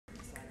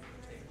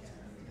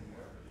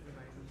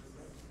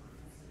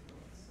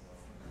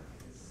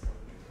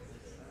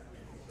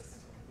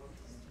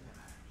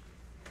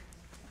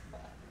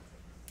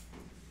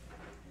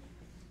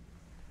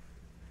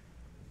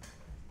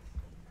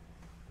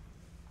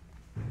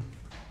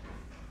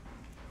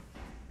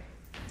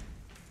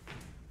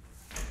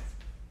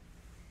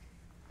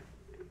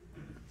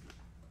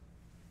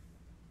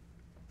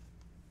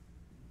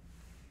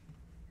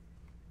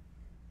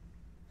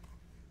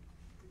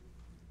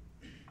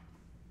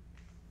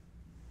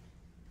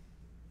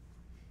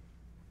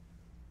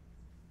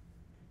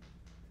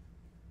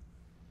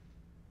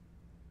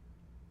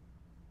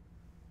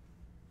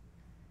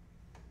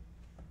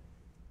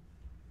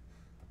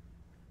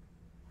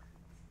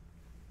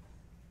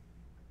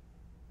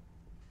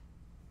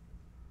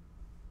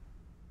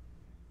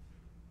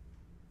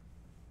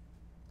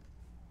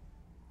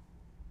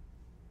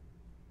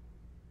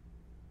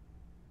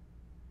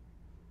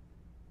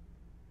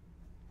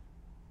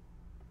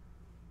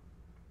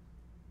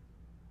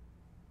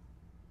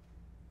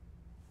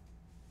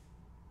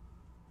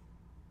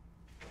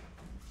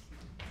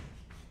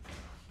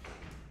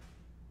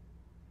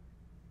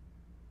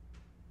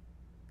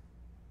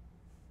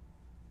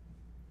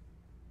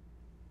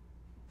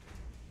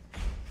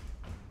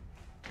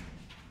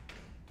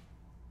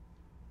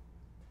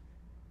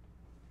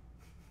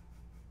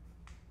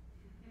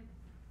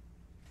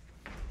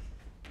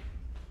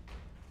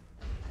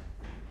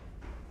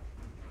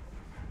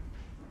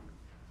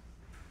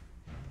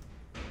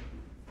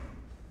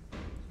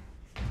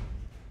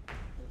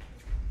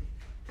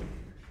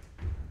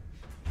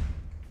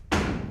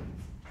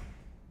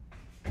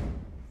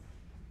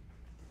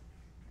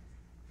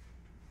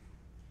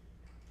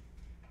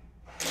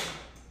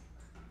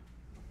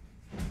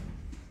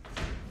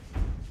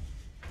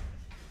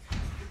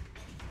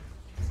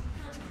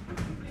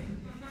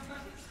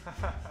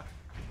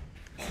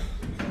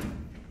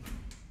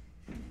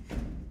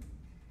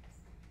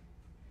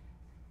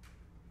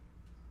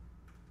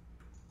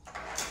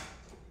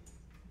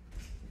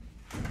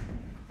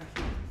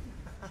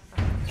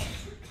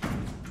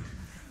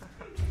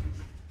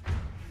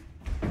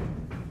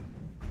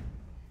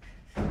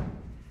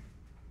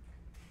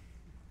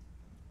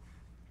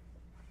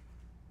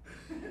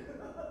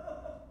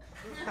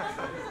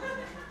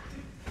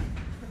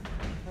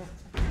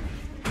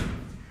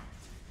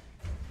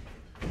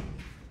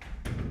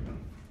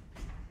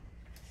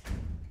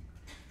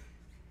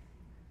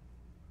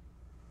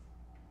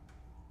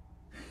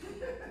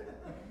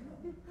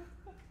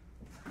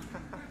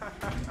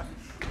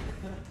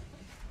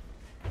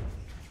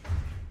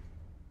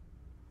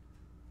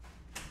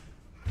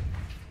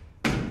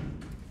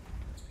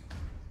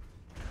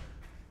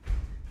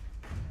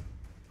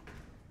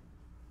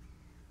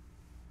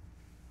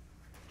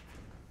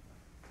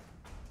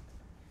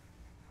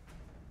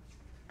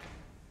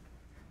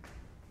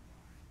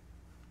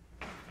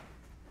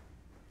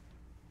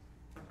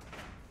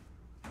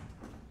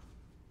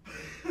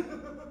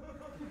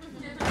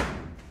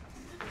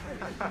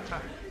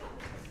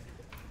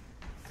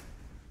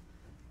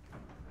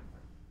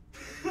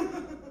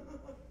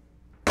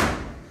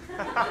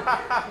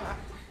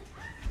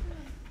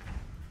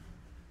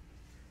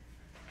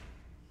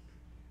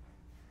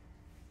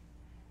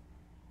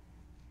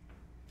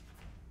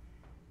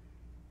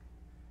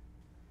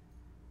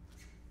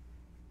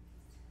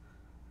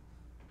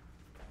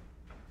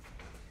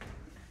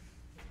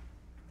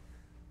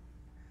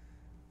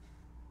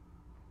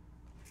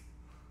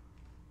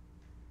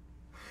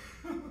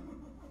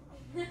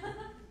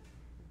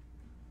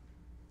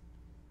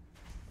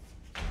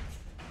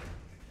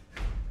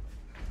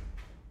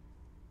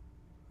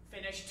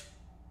Finished.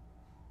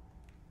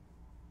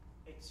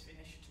 It's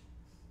finished.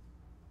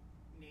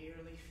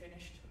 Nearly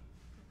finished.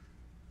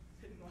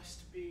 It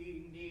must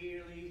be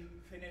nearly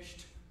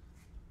finished.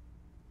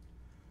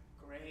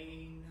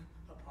 Grain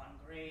upon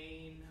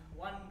grain,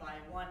 one by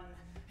one,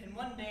 and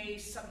one day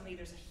suddenly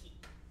there's a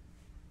heap.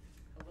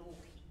 A little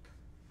heap.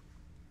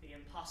 The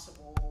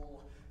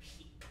impossible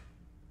heap.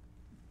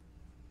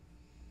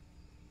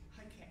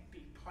 I can't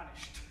be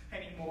punished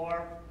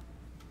anymore.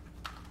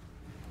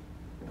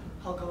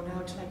 I'll go now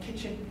to my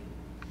kitchen,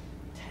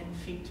 10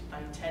 feet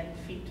by 10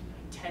 feet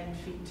by 10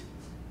 feet,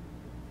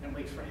 and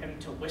wait for him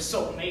to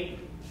whistle me.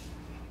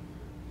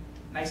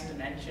 Nice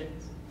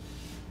dimensions,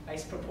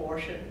 nice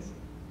proportions.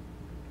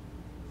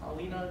 I'll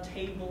lean on a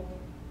table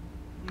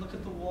and look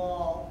at the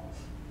wall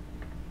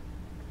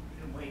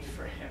and wait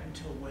for him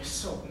to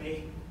whistle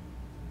me.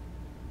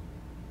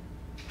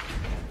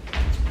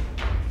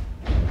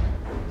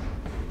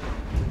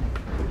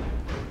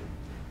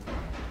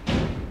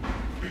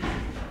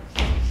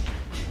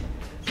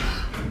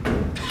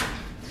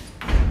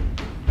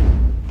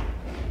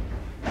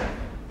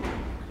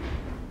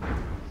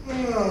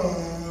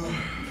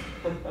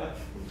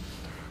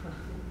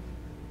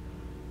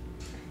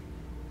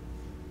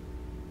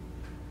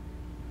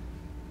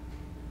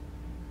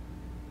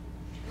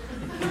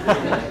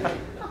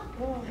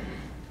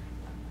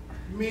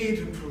 Me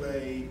to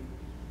play.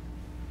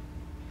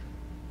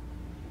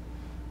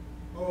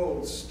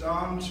 Old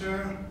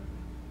stauncher.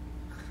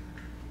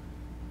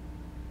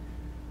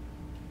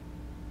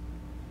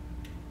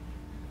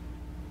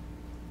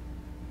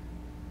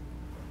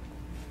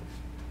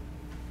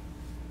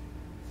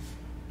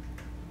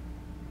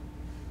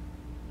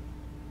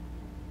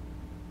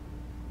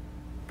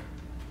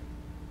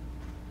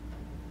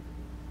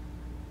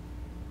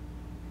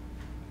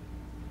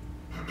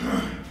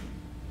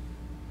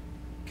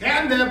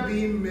 Can there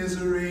be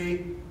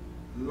misery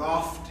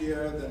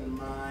loftier than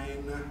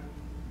mine?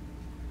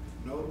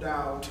 No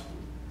doubt,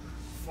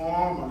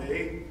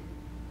 formerly,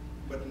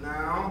 but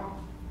now,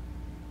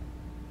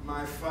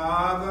 my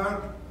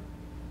father,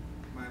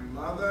 my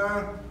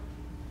mother,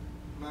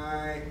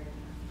 my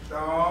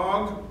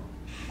dog.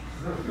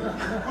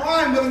 Oh,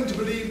 I'm willing to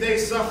believe they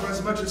suffer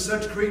as much as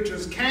such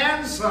creatures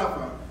can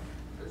suffer.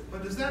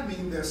 But does that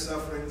mean their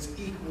sufferings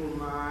equal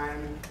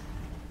mine?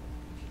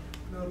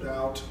 No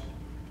doubt.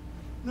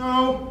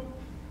 No,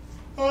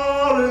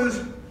 all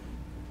is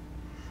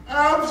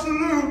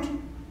absolute.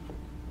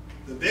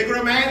 The bigger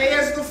a man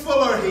is, the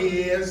fuller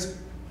he is,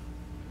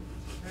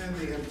 and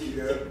the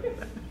emptier.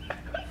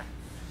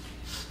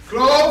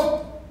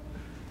 Clov?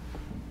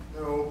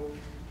 No,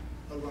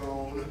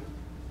 alone.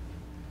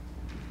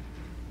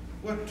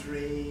 What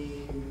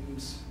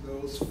dreams,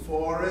 those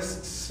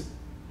forests.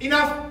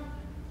 Enough!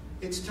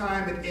 It's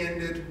time it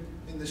ended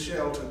in the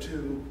shelter,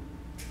 too.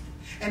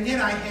 And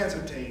yet I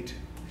hesitate.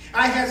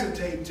 I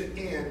hesitate to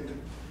end.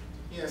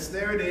 Yes,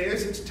 there it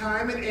is. It's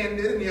time it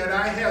ended, and yet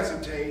I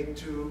hesitate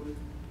to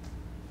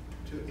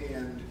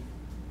end.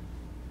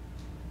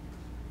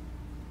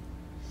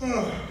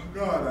 Oh,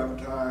 God, I'm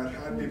tired.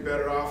 I'd be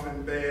better off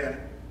in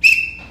bed.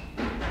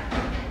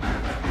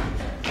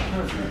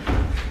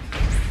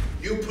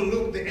 You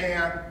pollute the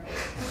air.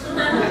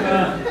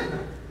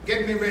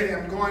 Get me ready.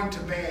 I'm going to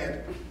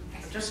bed.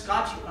 I just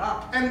got you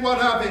up. And what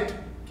of it?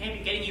 Can't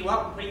be getting you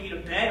up and putting you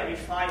to bed every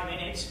 5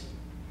 minutes.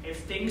 I have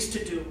things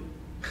to do.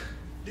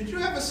 Did you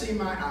ever see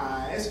my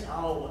eyes?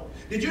 No.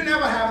 Did you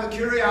never have the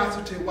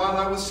curiosity while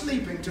I was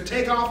sleeping to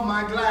take off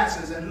my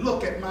glasses and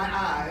look at my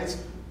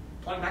eyes?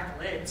 Pulling back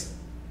the lids.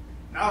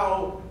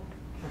 No.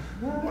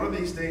 One of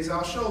these days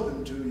I'll show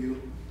them to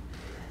you.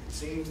 It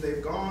seems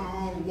they've gone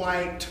all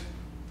white.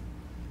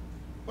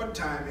 What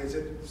time is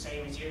it?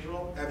 Same as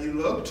usual. Have you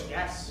looked?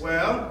 Yes.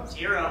 Well?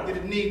 0. Did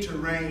it need to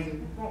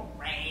rain? It won't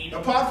rain.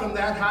 Apart from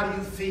that, how do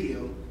you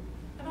feel?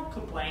 I don't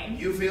complain.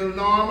 You feel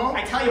normal?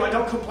 I tell you, I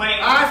don't complain.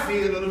 I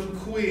feel a little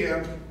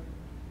queer.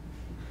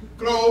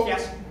 Clov?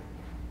 Yes.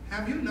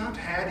 Have you not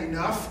had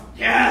enough?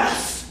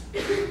 Yes!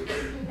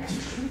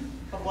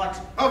 Of what?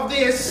 Of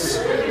this.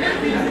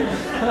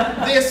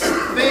 This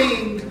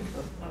thing.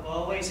 I've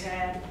always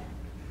had.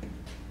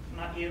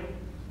 Not you.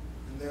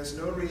 And there's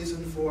no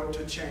reason for it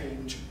to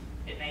change.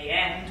 It may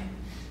end.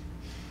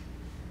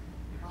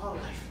 All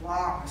life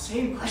long, the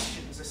same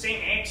questions, the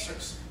same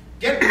answers.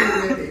 Get me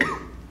ready.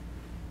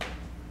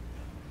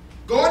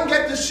 Go and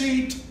get the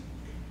sheet.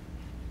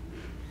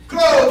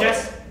 Clov!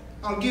 Yes.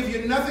 I'll give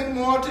you nothing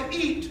more to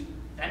eat.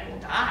 Then we'll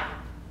die.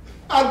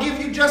 I'll give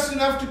you just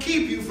enough to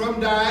keep you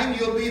from dying.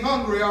 You'll be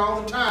hungry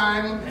all the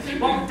time. He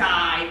won't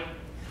die.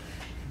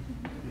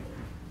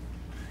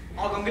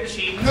 I'll go get a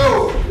sheep.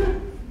 No.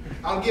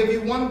 I'll give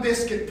you 1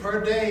 biscuit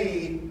per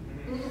day.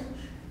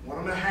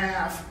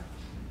 1.5.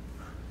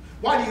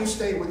 Why do you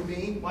stay with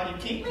me? Why do you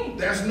keep me?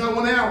 There's no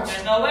one else.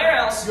 There's nowhere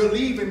else. You're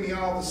leaving me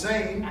all the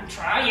same. I'm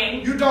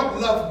trying. You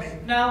don't love me.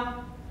 No.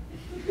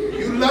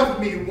 You loved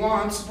me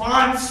once.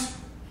 Once.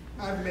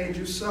 I've made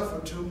you suffer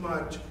too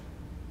much.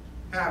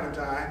 Haven't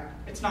I?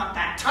 It's not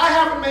that. I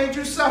haven't made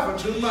you suffer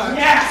too much.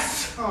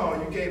 Yes! Oh,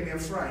 you gave me a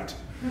fright.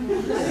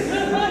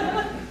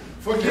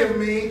 Forgive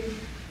me.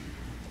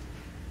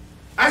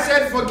 I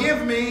said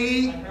forgive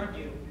me. I heard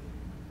you.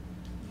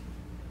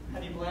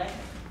 Have you bled?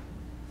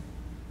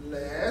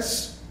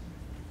 Less.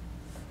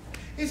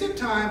 Is it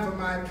time for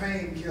my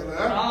painkiller?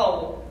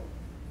 No.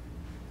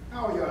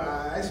 How are your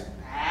eyes?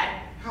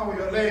 Bad. How are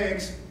your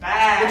legs?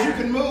 Bad. But you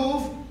can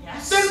move?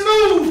 Yes. Then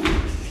move!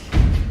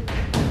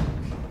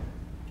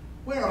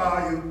 Where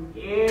are you?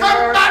 Here.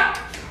 Come back!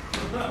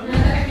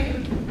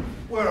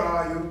 Where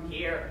are you?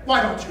 Here.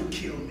 Why don't you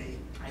kill me?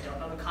 I don't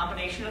know the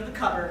combination of the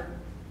cupboard.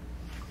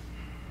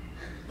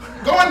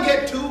 Go and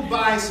get 2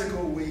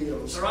 bicycle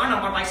wheels. There are no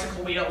more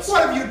bicycle wheels.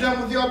 What have you done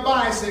with your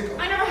bicycle?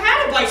 I never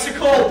had a The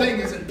bicycle. thing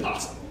is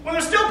impossible. When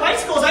there's still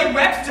bicycles, I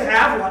wept to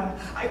have one.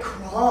 I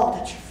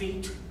crawled at your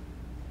feet.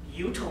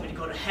 You told me to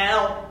go to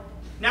hell.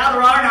 Now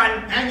there are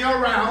none. And your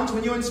rounds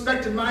when you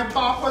inspected my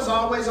park was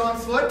always on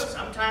foot?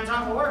 Sometimes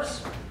on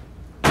horse.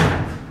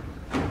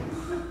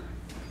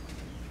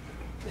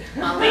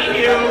 I'll leave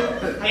you.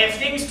 I have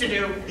things to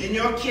do. In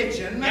your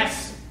kitchen?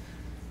 Yes.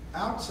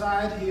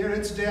 Outside here,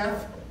 it's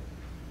death.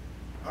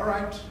 All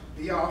right,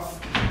 be off.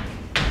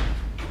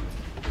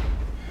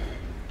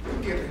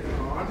 Get it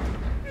on.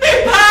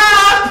 Me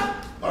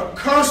pop!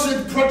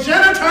 Accursed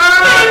progenitor!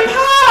 Me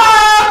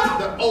pop!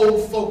 The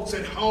old folks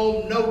at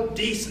home, no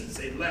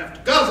decency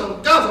left. Guzzle,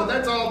 guzzle,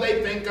 that's all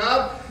they think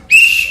of.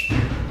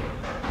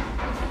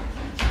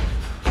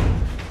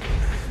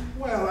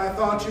 Well, I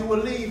thought you were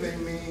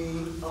leaving me.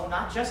 Oh,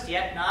 not just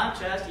yet, not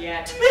just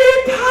yet.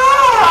 Me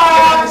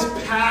pap!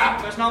 Yes,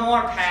 pap. There's no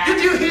more pap.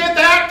 Did you hear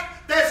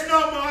that? There's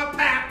no more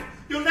pap.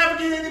 You'll never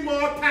get any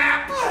more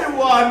pap. I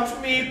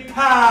want me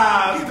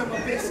pap. Give him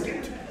a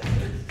biscuit.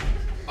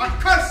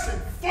 Accursed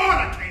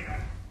fornicator.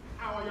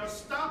 How are your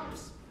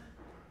stumps?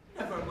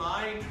 Never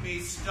mind me,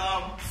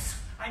 stumps.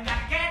 I'm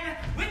back again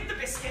with the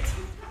biscuit.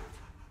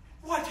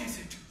 What is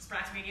it?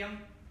 Sprat medium.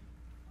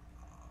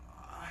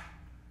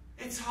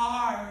 It's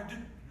hard.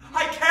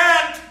 I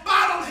can't.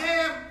 Bottle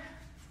him.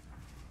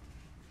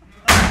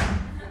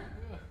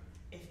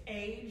 If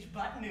age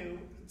but knew.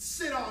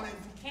 Sit on him.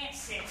 Can't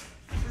sit.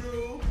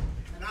 True.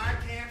 And I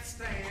can't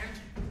stand.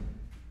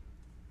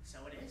 So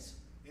it is.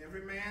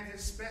 Every man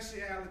his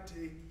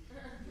speciality.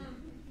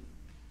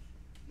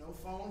 No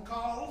phone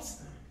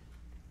calls.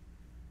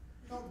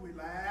 Don't we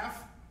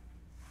laugh?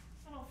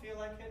 I don't feel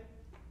like it.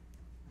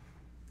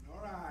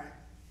 All right.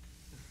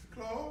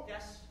 Clov?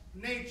 Yes.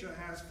 Nature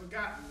has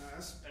forgotten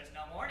us. There's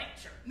no more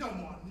nature. No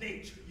more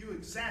nature. You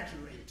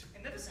exaggerate.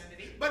 In the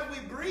vicinity. But we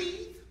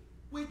breathe.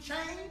 We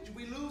change.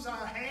 We lose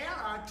our hair,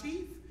 our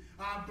teeth,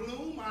 our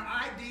bloom, our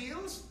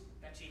ideals.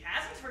 Then she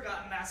hasn't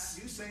forgotten us.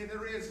 You say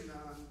there is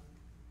none.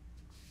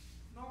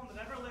 No one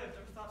that ever lived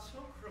ever thought so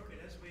crooked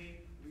as we.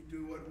 We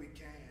do what we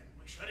can.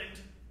 We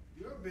shouldn't.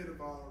 You're a bit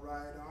of all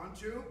right, aren't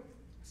you?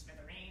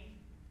 Smithereen.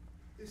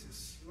 This is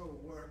slow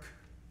work.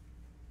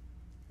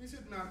 Is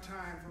it not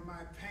time for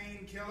my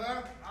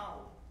painkiller?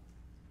 No.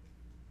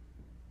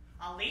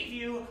 I'll leave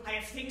you. I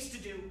have things to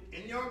do.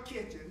 In your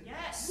kitchen?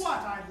 Yes. What,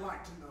 I'd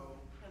like to know?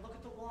 I look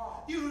at the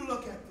wall. You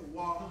look at the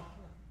wall.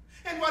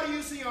 And what do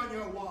you see on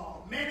your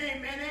wall?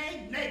 Many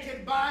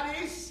naked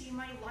bodies? See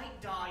my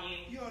light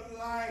dying. Your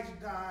light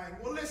dying.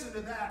 Well, listen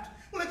to that.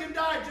 Well, it can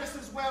die just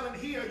as well in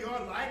here, your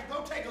light.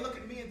 Go take a look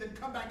at me and then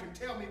come back and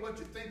tell me what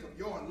you think of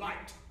your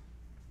light.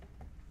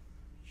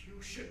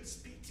 You shouldn't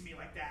speak to me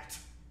like that.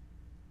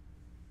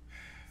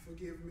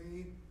 Forgive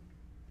me.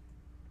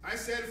 I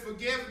said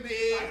forgive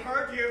me. I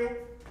heard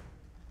you.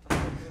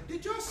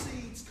 Did your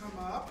seeds come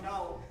up?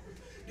 No.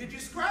 Did you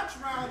scratch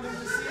around them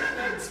to see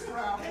if they'd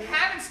sprouted? They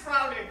haven't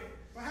sprouted.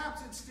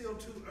 Perhaps it's still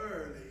too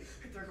early.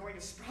 If they're going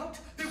to sprout,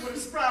 they would have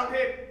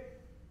sprouted.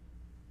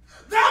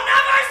 They'll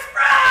never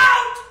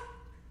sprout!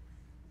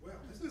 Well,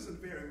 this isn't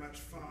very much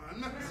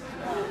fun.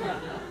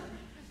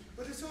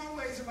 But it's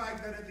always like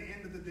that at the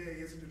end of the day,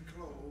 isn't it,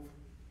 Clov?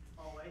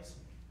 Always.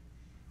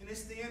 And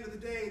it's the end of the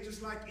day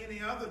just like any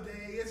other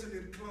day, isn't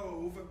it,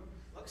 Clov?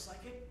 Looks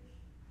like it.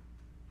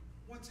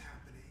 What's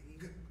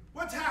happening?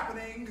 What's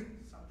happening?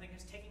 Something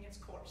is taking its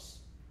course.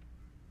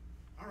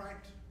 All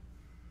right.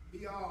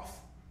 Be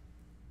off.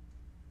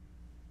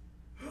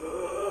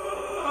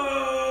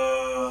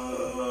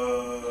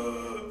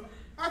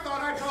 I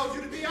thought I told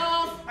you to be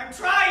off. I'm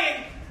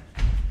trying!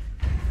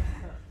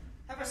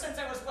 Ever since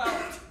I was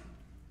whelped.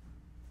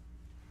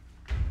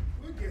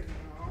 We're getting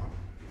on.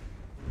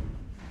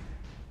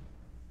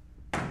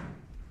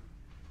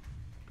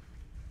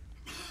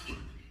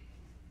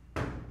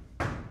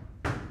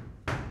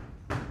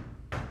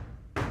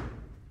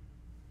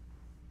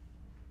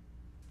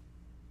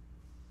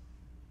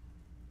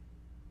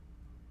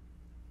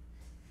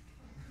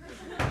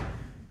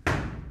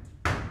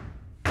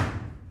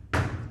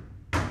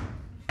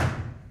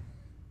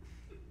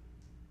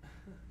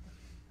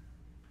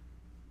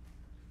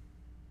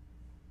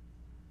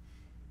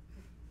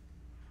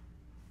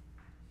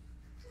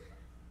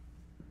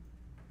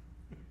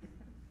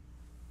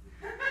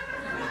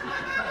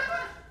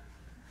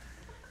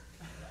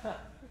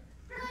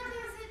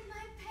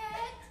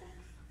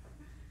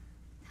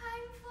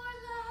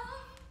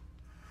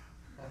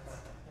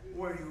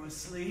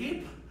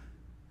 asleep?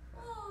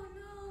 Oh,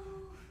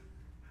 no.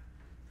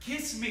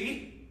 Kiss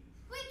me.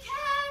 We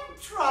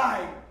can't.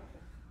 Try.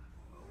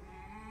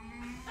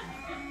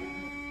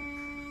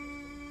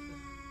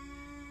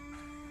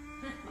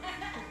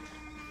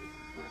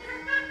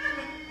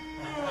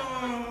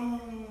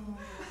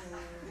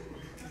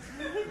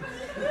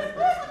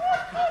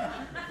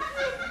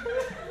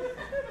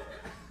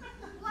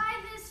 Why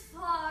this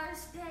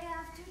farce day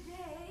after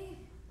day?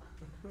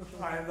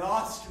 I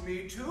lost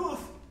me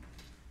tooth.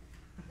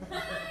 When?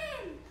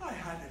 I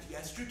had it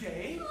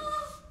yesterday.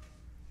 Oh.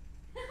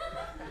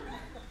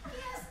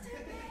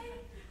 Yesterday.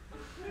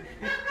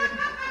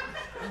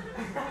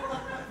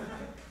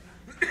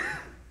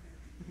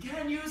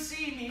 Can you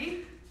see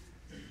me?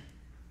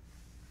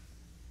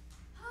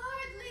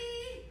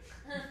 Hardly.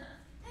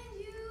 And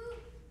you?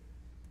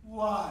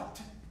 What?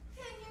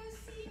 Can you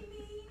see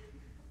me?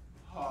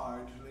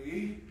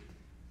 Hardly.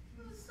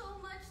 Oh, so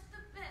much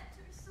the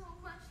better, so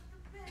much the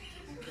better.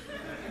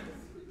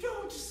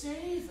 Don't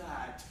say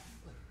that.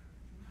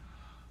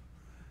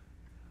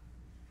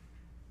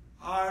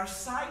 Our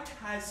sight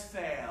has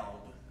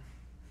failed.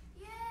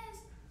 Yes.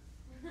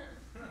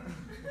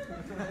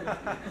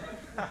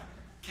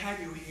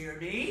 Can you hear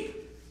me?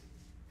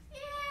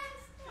 Yes.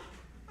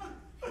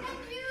 And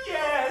you?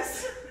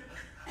 Yes.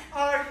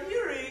 Our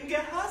hearing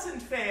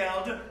hasn't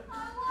failed.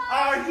 What?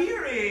 Our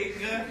hearing.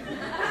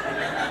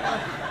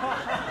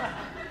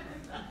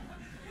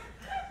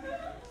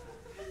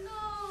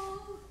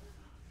 No.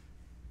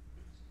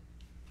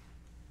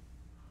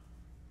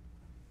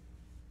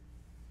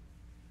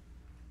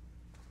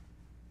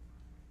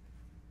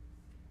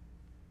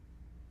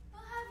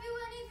 Well, have you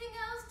anything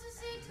else to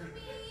say to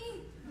me?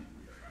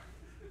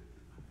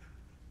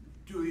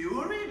 Do you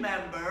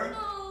remember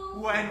No.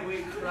 when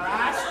we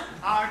crashed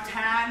our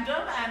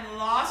tandem and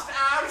lost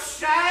our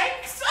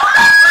shanks? It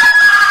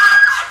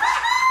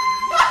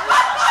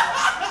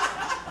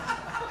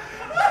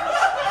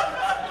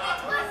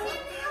was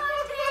in the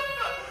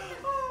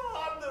Ardennes.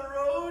 On the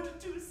road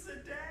to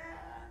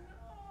Sedan.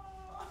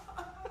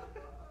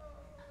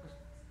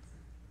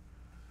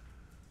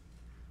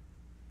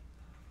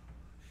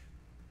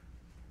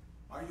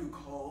 Are you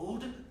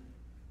cold?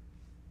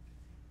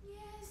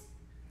 Yes.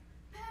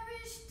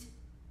 Perished.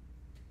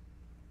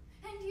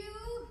 And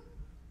you?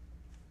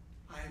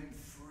 I'm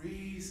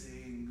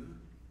freezing.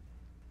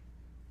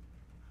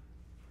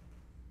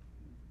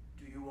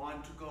 Do you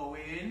want to go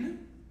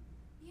in?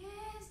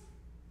 Yes.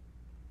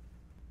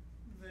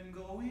 Then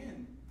go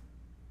in.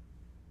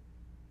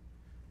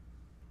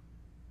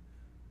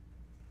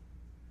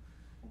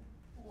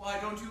 Why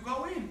don't you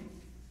go in?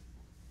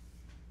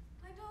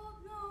 I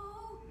don't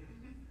know.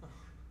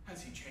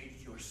 Has he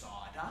changed your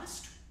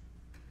sawdust?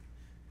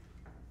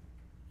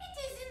 It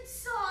isn't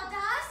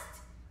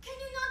sawdust. Can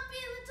you not be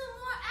a little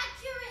more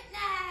accurate,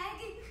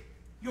 Nagg?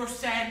 Your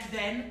sand,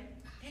 then?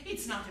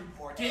 It's not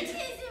important. It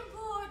is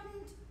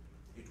important.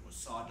 It was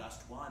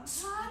sawdust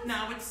once. What?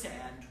 Now it's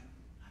sand.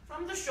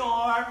 From the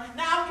shore.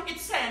 Now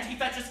it's sand he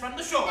fetches from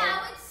the shore.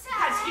 Now it's sand.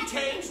 Has he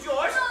changed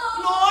yours?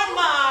 No. Nor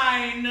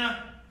mine.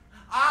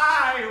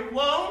 I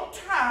won't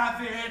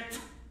have it.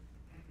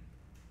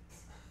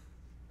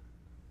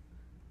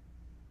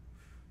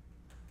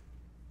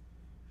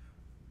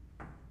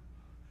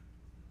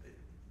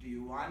 Do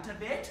you want a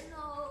bit?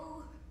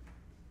 No.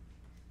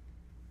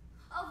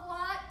 Of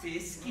what?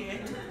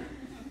 Biscuit.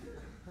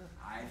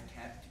 I've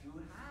kept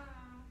you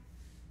half.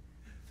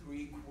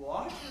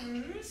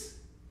 3/4.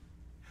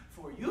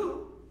 For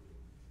you.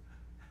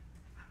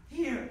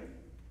 Here.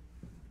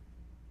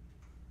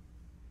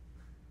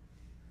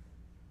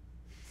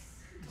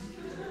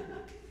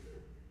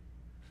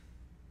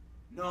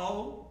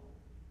 No?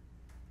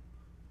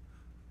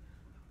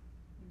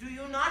 Do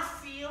you not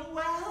feel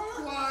well?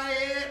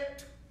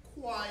 Quiet,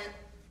 quiet.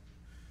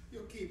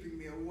 You're keeping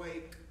me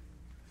awake.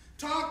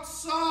 Talk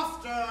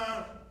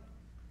softer.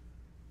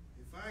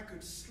 If I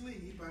could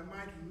sleep, I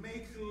might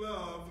make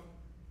love.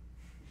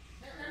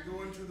 I'd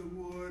go into the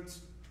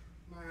woods.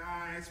 My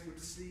eyes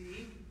would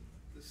see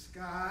the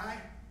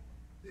sky,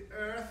 the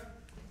earth.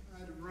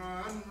 I'd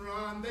run,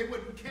 run. They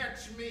wouldn't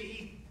catch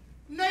me.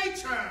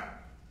 Nature!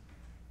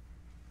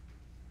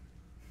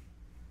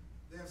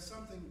 There's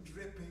something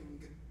dripping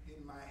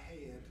in my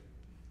head.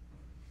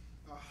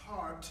 A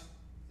heart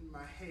in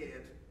my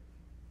head.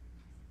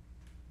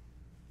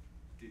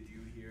 Did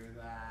you hear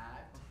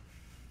that?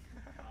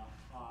 A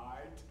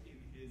heart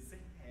in his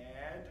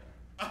head?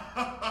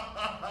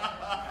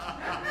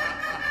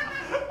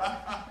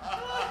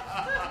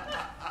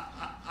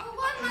 Well,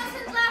 one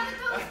mustn't laugh at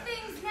those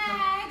things,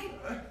 Nagg.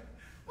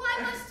 Why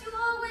must you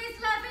always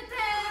laugh at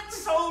them?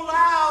 So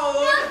loud!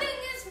 Nothing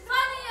is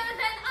funnier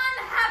than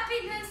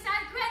unhappiness. I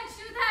grant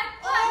you that.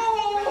 But...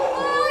 Oh!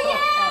 Oh,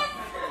 yes!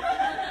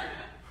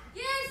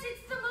 Yes,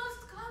 it's the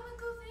most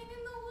comical thing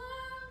in the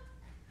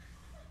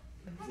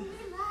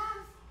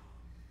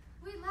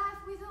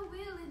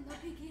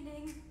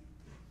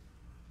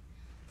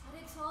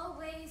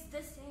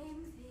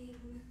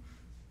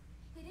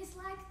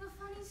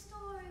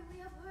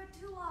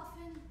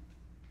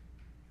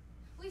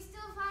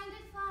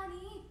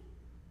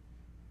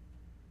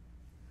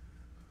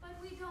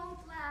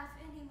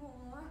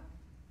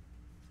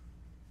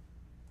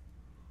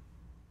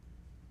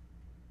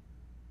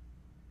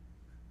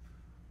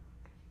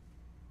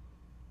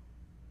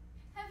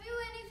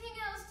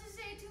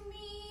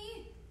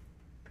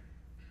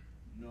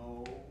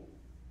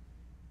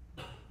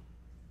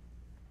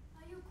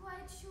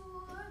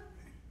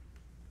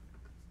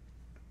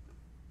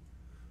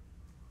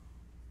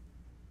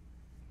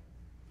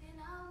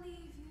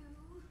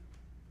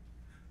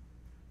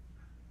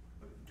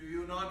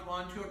not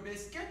want your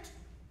biscuit?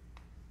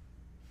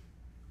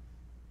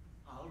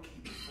 I'll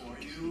keep it for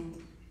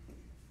you.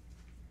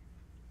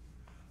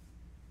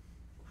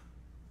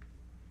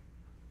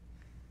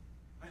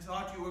 I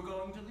thought you were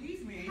going to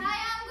leave me. I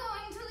am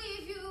going to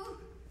leave you.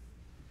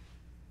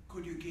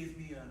 Could you give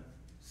me a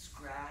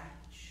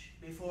scratch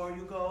before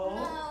you go?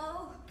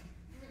 No.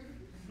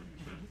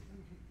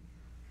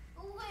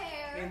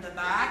 Where? In the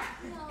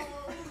back? No.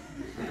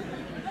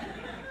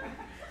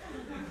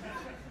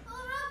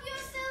 Oh, rub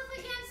yourself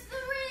against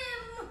the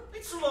rim.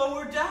 It's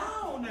lower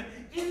down,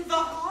 in the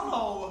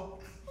hollow.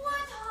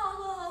 What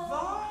hollow?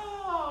 The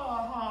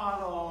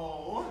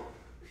hollow.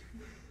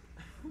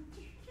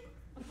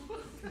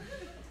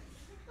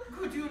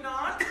 Could you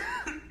not?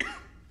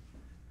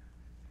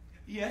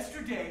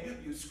 Yesterday,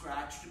 you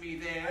scratched me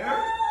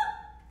there.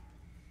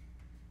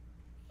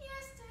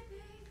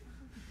 Yesterday.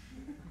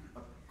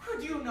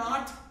 Could you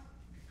not?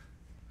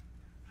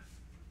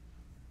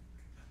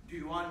 Do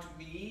you want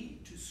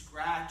me to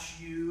scratch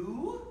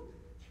you?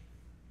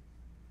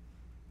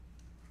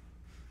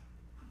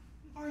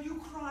 Are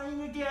you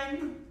crying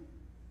again?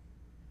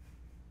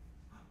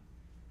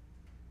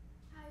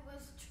 I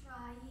was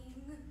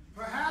trying.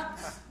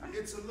 Perhaps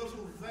it's a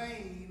little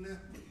vain.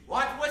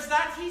 What was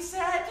that he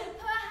said?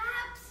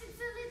 Perhaps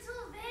it's a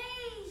little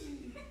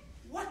vain.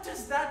 What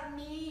does that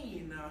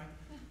mean?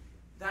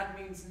 That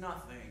means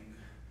nothing.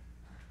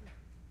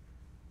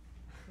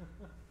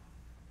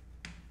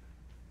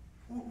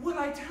 Will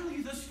I tell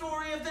you the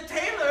story of the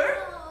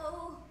tailor?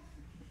 No.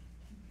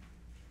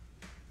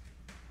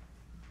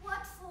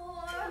 What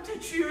for? To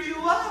cheer you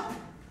up.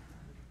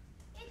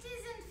 It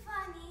isn't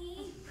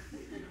funny.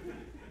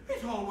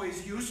 It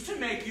always used to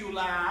make you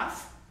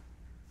laugh.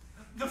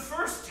 The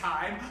first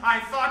time, I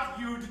thought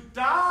you'd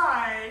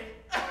die.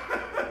 It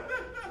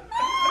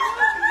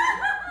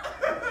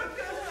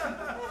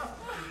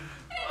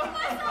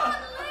was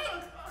on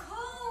Lake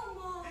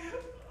Como.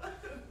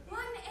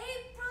 One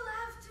April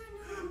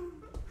afternoon.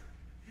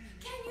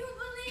 Can you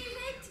believe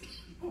it?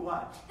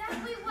 What? That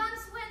we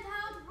once went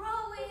out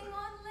rowing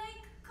on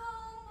Lake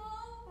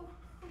Como.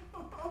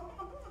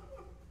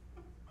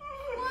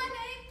 One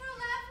April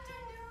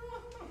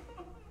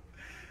afternoon.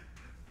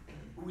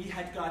 We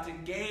had got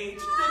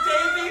engaged the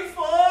day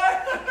before.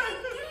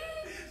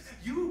 Engaged?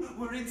 You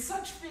were in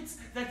such fits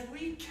that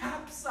we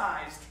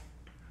capsized.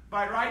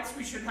 By rights,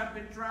 we should have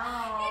been It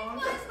drowned.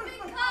 was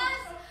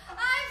because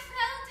I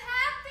felt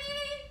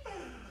happy.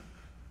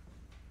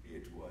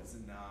 It was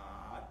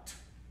not.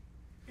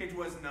 It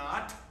was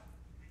not.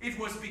 It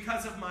was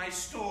because of my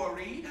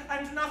story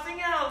and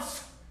nothing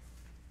else.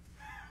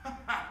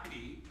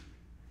 Happy?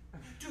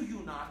 Do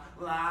you not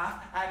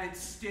laugh at it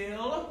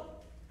still?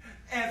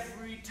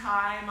 Every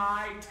time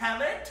I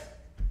tell it?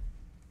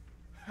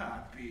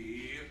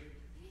 Happy?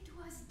 It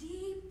was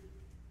deep.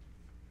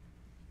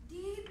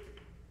 Deep.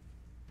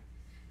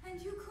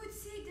 And you could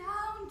see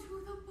down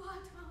to the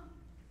bottom.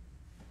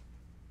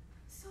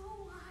 So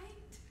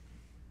white.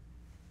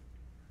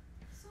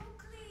 So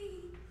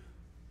clean.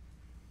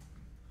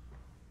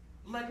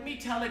 Let me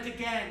tell it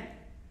again.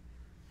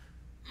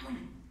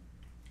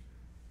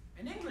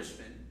 An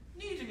Englishman,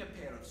 needing a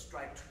pair of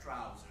striped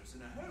trousers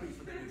in a hurry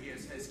for the New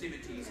Year's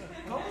festivities,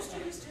 goes to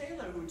his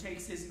tailor who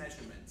takes his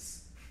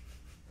measurements.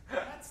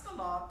 That's the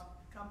lot.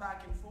 Come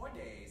back in 4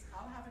 days.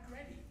 I'll have it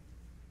ready.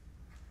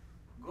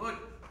 Good.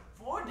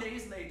 4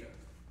 days later.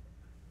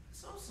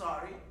 So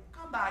sorry.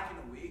 Come back in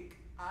a week.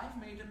 I've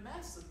made a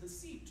mess of the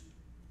seat.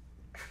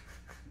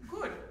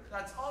 Good.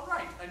 That's all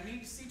right. A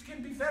neat seat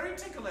can be very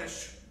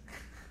ticklish.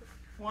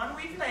 1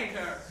 week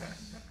later.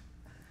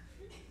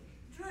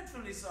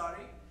 Dreadfully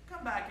sorry.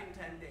 Come back in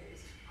 10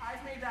 days.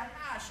 I've made a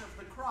hash of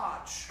the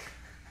crotch.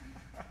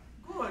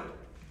 Good.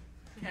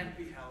 Can't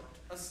be helped.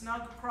 A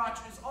snug crotch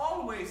is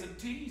always a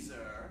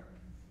teaser.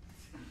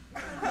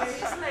 2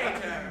 days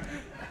later.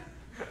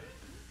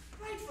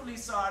 Gratefully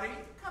sorry.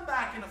 Come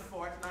back in a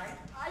fortnight.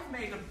 I've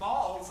made a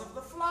balls of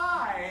the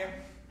fly.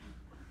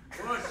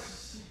 Good.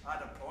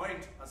 At a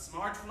point, a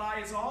smart fly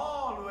is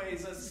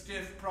always a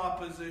stiff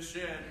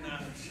proposition.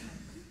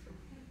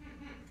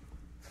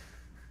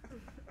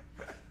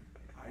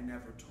 I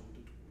never told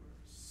it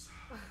worse.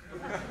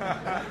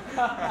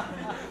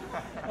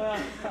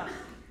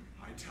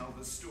 I tell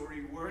the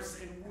story worse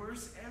and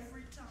worse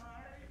every time.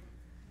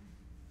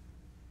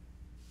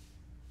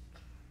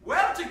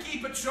 Well, to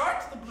keep it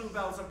short, the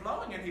bluebells are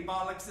blowing and he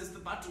bollockses the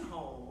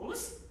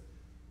buttonholes.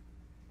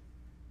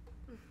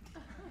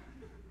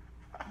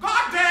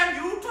 God damn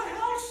you to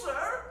hell,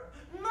 sir!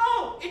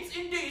 No, it's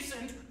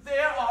indecent.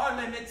 There are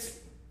limits.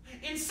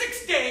 In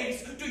 6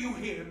 days, do you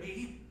hear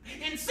me?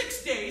 In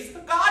 6 days,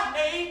 God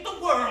made the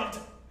world.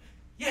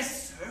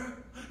 Yes, sir.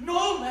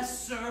 No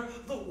less, sir,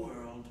 the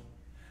world.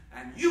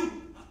 And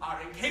you are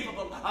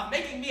incapable of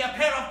making me a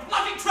pair of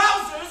bloody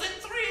trousers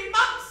in 3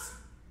 months.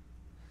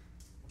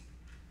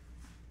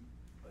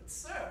 But,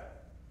 sir,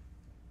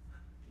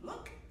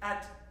 look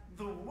at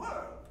the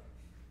world.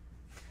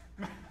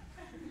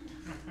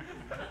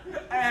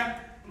 And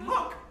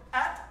look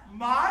at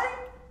my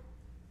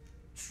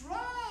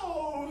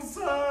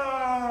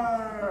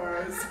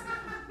trousers.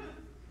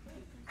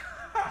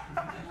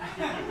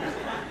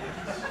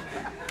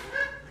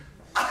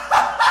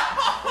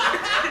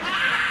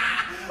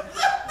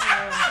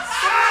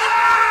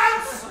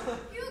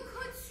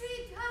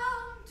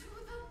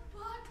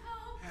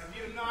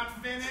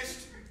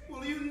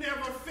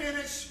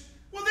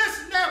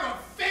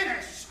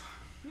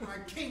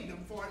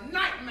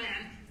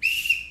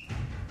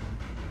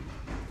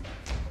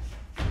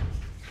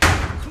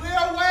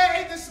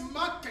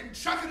 and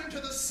chuck it into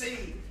the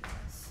sea.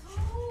 So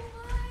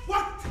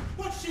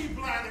What's she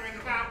blathering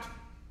about?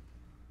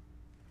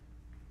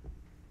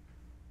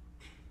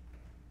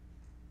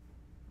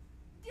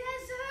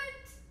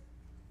 Desert.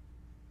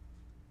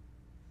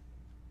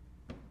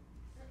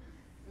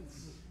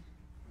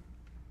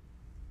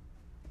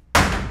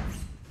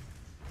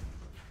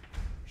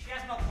 She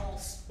has no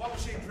pulse. What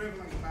was she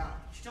dribbling about?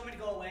 She told me to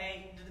go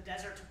away into the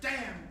desert.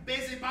 Damn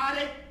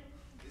busybody!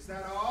 Is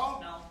that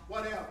all? No.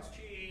 What else?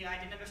 I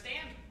didn't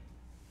understand.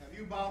 Have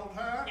you bottled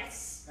her?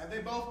 Yes. Have they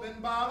both been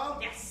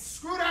bottled? Yes.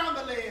 Screw down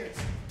the lids.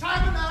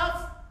 Time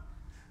enough.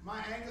 My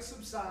anger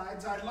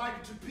subsides. I'd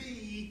like to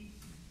pee.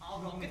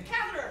 I'll go get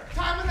Katherine.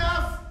 Time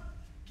enough.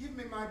 Give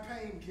me my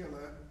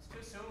painkiller. It's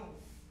too soon.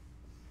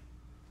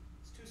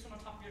 It's too soon on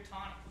top of your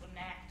tonic. You wouldn't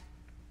act.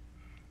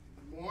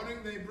 In the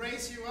morning, they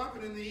brace you up,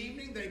 and in the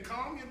evening, they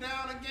calm you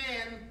down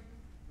again.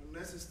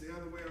 Unless it's the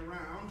other way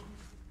around.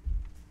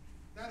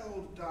 That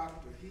old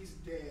doctor, he's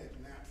dead,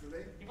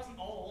 naturally. He wasn't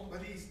old.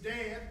 But he's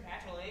dead.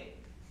 Naturally.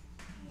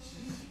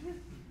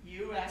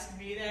 You asked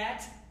me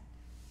that?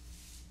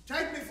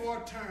 Take me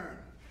for a turn.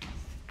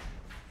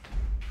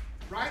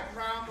 Right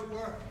round the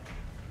world.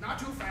 Not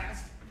too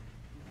fast.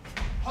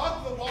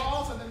 Hug the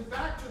walls and then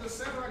back to the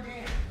center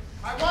again.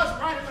 I was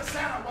right in the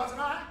center,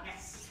 wasn't I?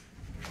 Yes.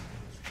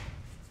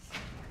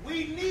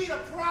 We need a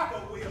proper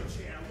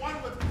wheelchair.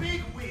 One with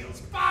big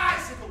wheels,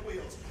 bicycle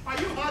wheels. Are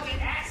you hugging?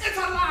 Yes. It's a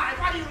lie.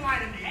 Why do you lie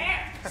to me?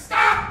 There.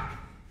 Stop!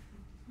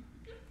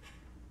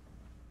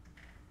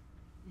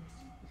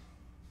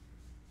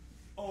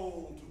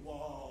 Old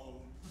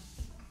wall.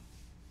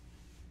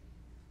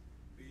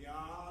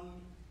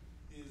 Beyond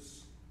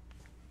is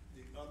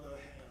the other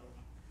hell.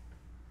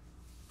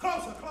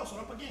 Closer,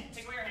 up against.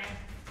 Take away your hand.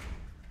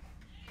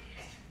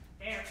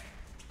 There.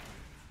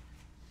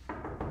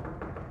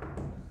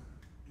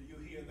 Do you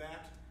hear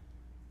that?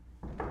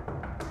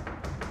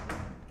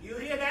 Do you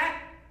hear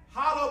that?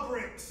 Hollow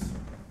bricks.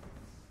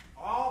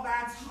 All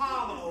that's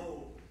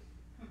hollow.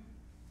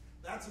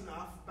 That's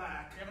enough.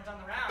 Back. You haven't done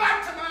the round.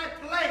 Back to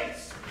my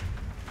place!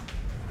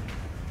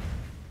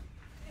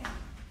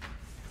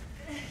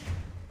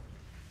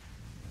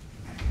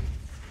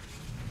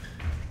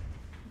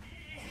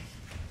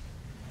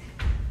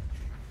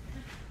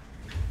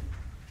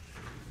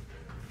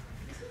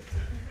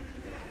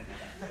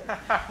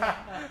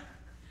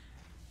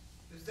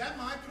 Is that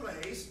my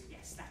place?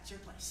 Yes, that's your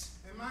place.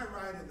 Am I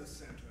right in the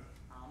center?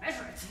 I'll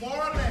measure it. More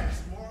or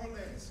less, more or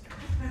less.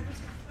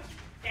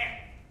 There.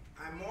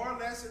 I'm more or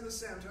less in the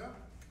center.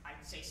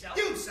 I'd say so.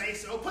 You'd say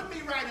so. Put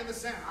me right in the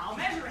center. I'll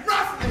measure it.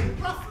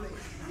 Roughly.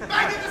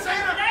 Back in the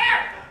center.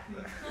 There!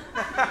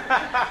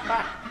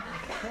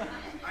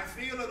 I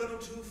feel a little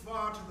too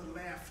far to the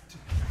left.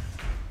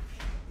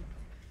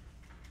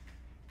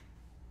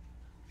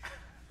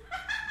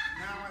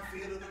 Now I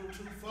feel a little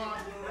too far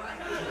to the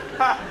right.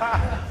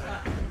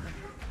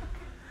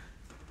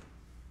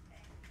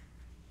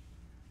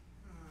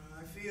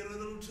 I feel a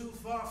little too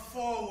far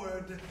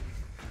forward.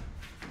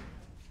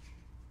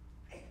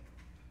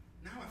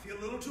 Now I feel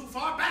a little too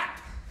far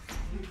back.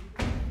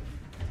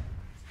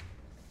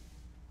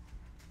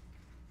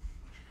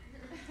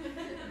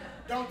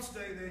 Don't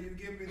stay there, you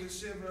give me the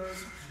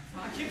shivers.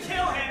 If you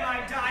kill him,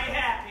 I die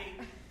happy.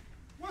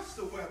 What's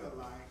the weather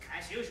like?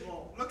 As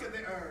usual. Look at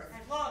the earth.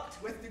 I've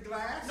looked. With the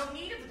glass? No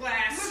need of the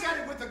glass. Look at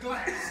it with the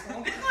glass.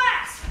 Won't get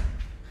glass.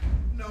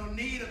 No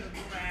need of the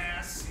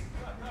glass.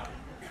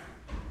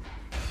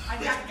 I'm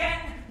back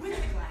again with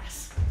the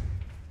glass.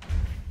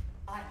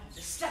 I need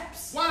the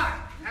steps.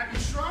 Why? Have you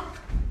shrunk?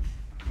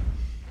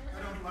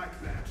 I don't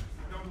like that.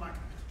 I don't like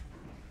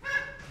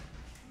that.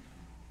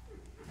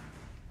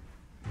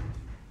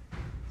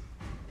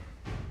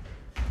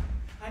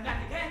 I'm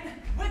back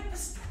again with the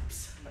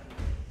steps.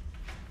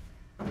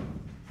 I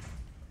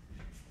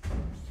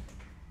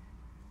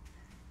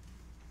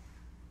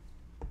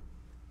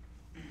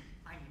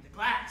need the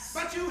glass.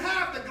 But you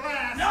have the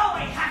glass. No,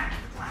 I haven't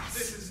the glass.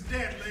 This is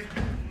deadly.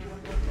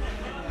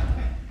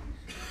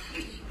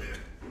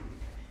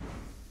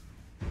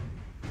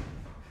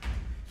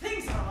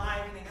 Things are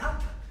livening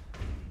up.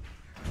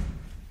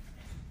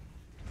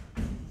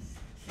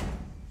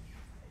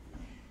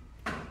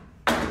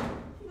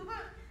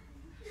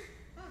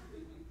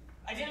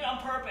 I did it on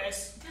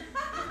purpose.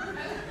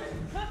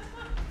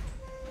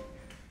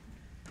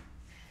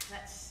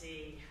 Let's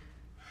see.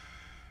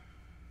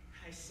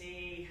 I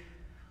see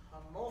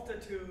a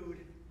multitude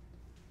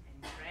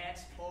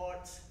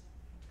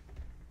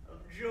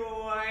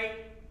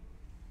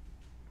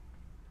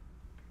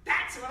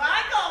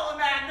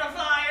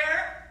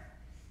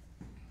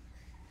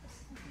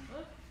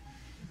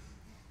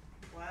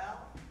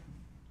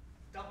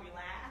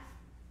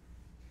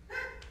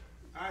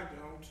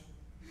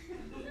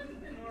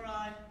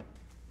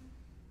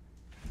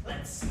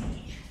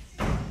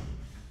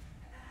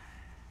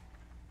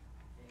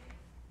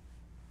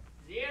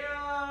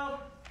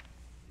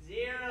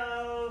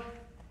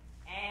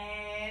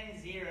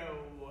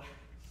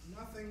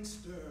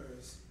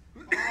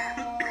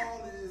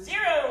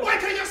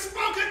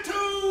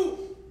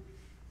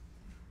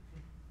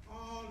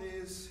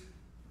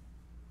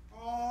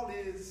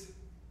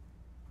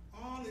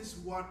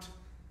what?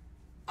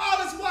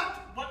 All is what?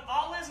 What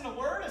all is in a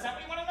word? Is that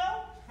what you want to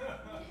know?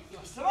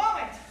 Just a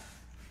moment.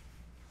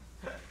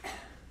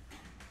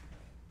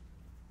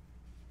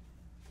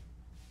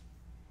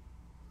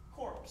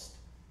 Corpsed.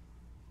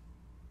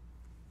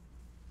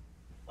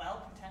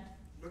 Well, content?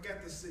 Look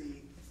at the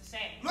sea. It's the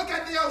same. Look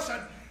at the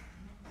ocean.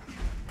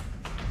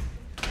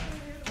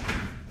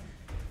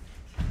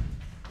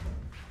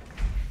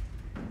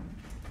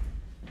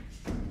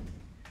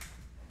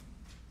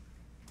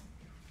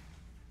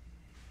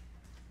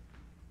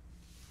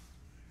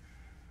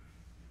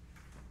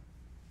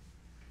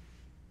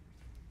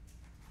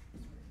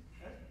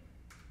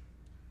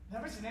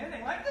 Never seen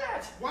anything like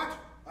that. What?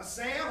 A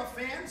sail, a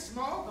fan,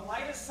 smoke? The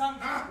light is sunk.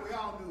 Ah, we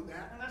all knew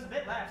that. And there's a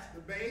bit left. The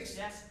base?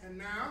 Yes. And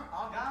now?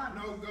 All gone.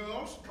 No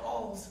gulls?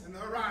 Goals. And the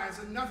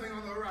horizon, nothing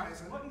on the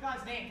horizon. What in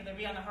God's name could there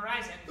be on the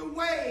horizon? The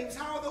waves,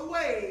 how are the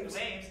waves? The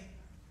waves.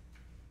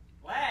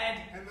 Lead.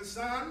 And the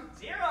sun?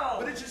 0.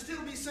 But it should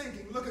still be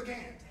sinking. Look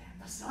again. Damn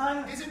the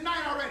sun. Is it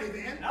night already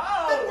then?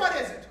 No. Then what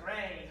is it?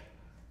 Gray.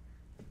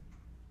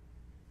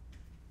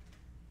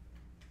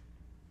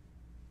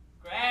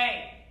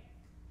 Gray.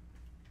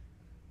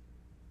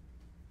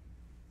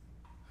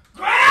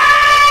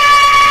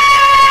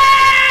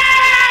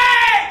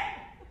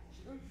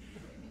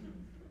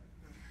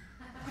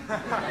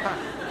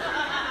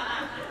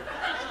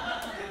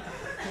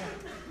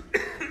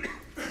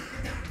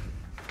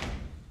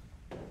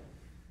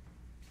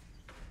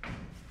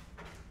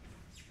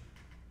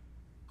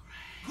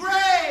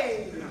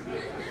 Gray!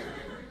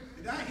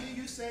 Did I hear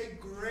you say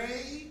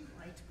gray?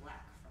 Light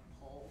black from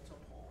pole to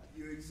pole.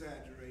 You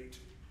exaggerate.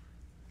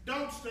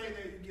 Don't stay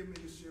there, you give me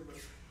the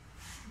shivers.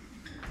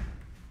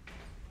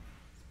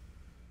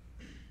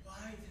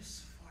 Why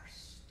this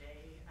farce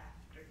day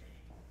after day?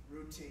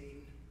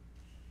 Routine.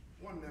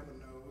 One never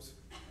knows.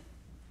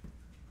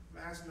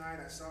 Last night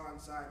I saw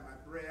inside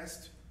my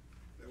breast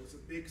there was a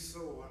big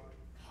sore.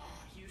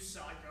 Oh, you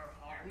saw your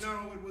heart.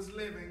 No, it was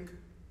living.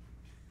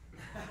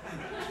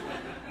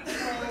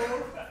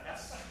 Clove,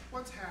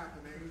 what's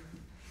happening?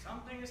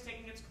 Something is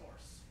taking its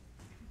course.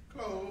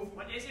 Clove,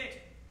 What is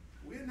it?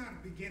 we're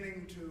not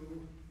beginning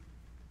to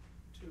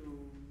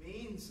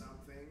mean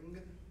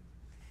something.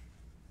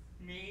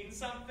 Mean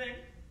something?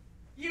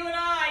 You and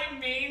I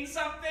mean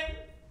something?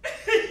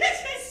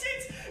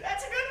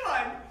 That's a good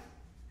one.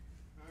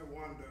 I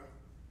wonder.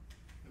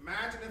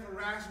 Imagine if a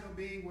rational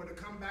being were to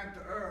come back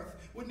to Earth.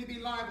 Wouldn't he be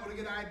liable to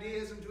get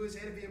ideas into his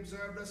head if he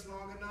observed us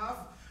long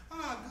enough?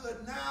 Ah,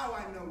 good. Now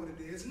I know what it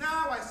is.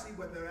 Now I see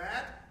where they're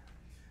at.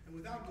 And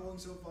without going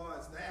so far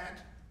as that,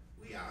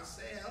 we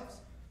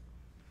ourselves,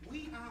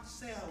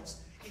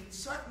 in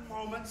certain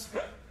moments,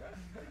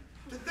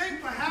 to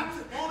think perhaps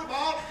it won't have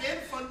all been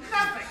for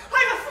nothing.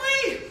 I'm a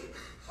flea!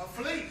 A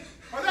flea?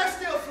 Are there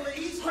still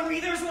fleas? On me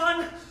there's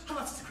one.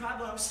 Unless it's a crab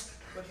louse.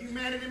 But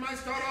humanity might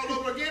start all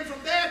over again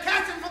from there.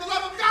 Catch him for the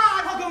love of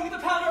God! I'll go and get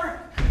the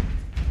powder.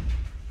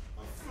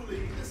 A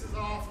flea. This is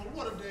awful.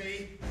 What a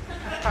day.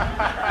 I'm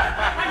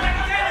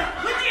back again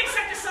with the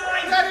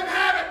insecticide. Let him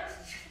have it!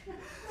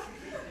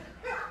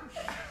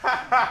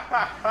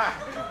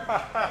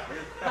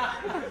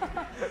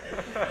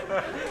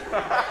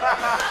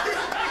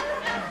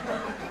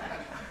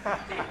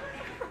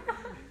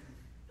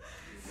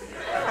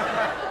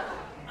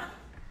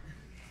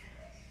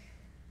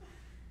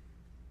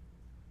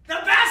 The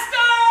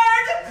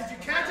bastard! Did you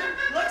catch him?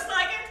 Looks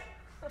like it.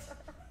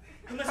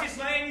 Unless he's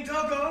laying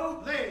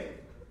doggo.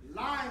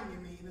 Lying, you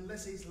mean,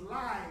 unless he's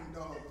lying,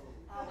 doggo.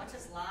 Oh, what's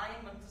his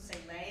lying? What does it say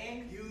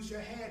laying? Use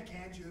your head,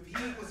 can't you? If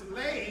he was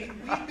laying,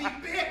 we'd be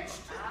bitched.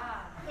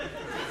 Ah.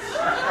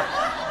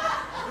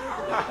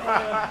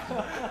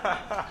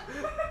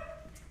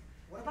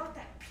 What about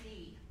that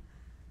pea?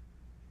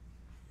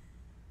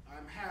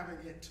 I'm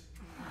having it.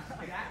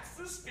 That's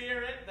the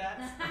spirit.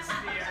 That's the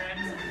spirit.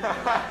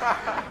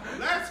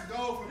 Let's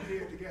go from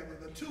here together,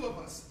 the two of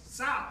us,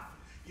 south.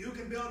 You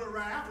can build a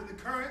raft, and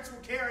the currents will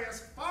carry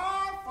us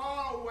far,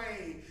 far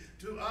away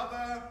to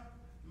other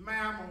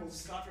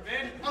mammals. God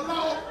forbid.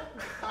 Alone.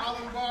 I'll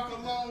embark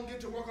alone, get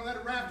to work on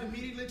that raft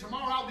immediately.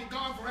 Tomorrow I'll be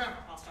gone forever.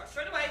 I'll start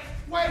straight away.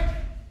 Wait.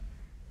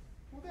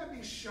 Will there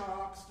be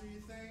sharks, do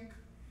you think?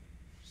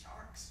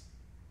 Sharks?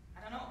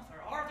 I don't know. If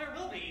there are, there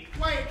will be.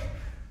 Wait.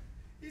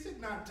 Is it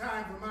not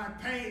time for my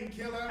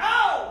painkiller?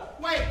 No!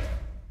 Wait.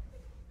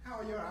 How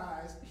are your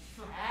eyes?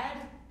 Bad.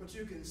 But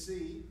you can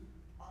see.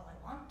 All I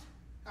want.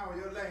 How are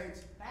your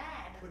legs?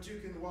 Bad. But you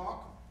can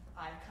walk.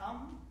 I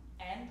come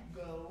and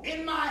go.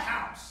 In my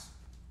house.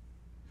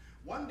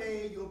 One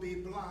day you'll be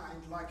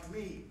blind like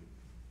me.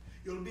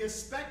 You'll be a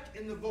speck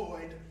in the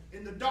void,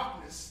 in the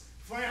darkness,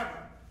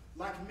 forever,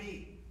 like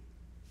me.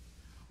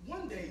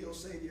 One day you'll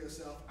say to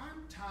yourself,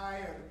 I'm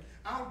tired.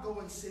 I'll go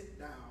and sit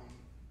down.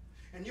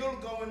 And you'll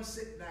go and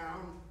sit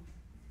down.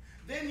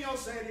 Then you'll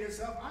say to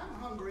yourself, I'm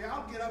hungry.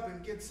 I'll get up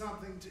and get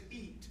something to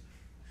eat.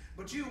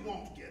 But you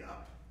won't get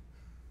up.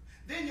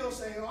 Then you'll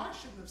say, oh, I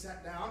shouldn't have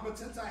sat down, but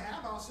since I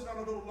have, I'll sit on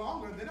a little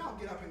longer, then I'll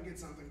get up and get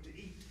something to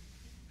eat.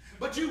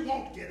 But you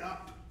won't get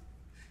up,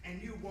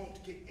 and you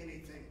won't get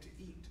anything to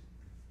eat.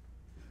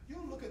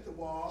 You'll look at the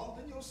wall,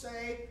 then you'll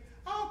say,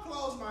 I'll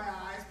close my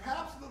eyes,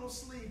 perhaps a little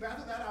sleep.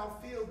 After that,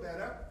 I'll feel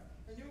better,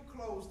 and you'll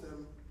close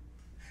them.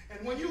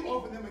 And when you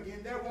open them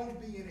again, there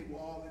won't be any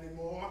wall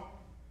anymore.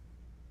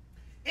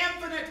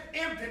 Infinite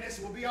emptiness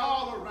will be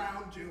all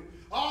around you.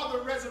 All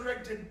the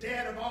resurrected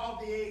dead of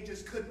all the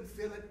ages couldn't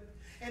fill it.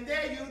 And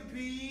there you'd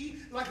be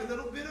like a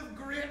little bit of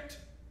grit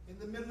in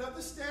the middle of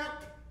the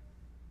step.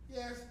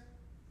 Yes,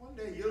 one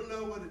day you'll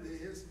know what it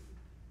is.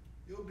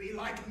 You'll be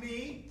like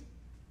me,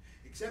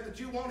 except that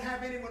you won't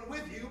have anyone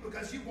with you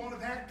because you won't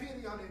have had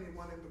pity on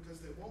anyone, and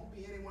because there won't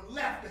be anyone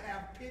left to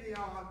have pity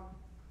on.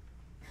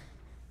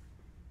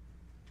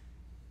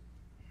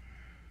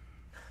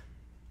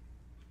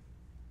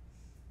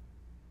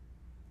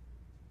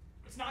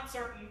 It's not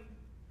certain.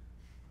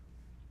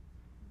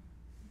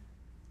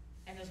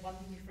 And there's one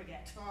thing you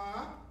forget.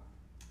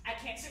 I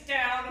can't sit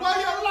down. Well,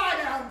 you lie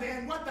down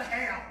then. What the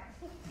hell?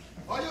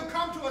 Or you'll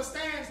come to a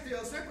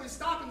standstill. Simply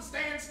stop and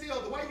stand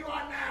still the way you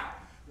are now.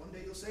 One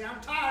day you'll say, I'm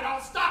tired, I'll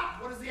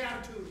stop. What does the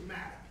attitude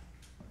matter?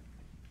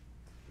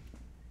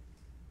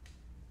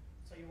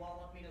 So you all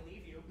want me to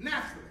leave you?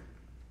 Naturally.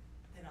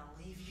 Then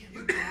I'll leave you.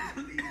 You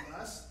can't leave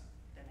us.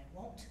 Then I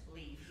won't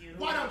leave you.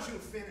 Why don't you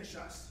finish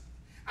us?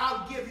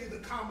 I'll give you the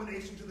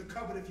combination to the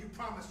cupboard if you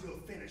promise you'll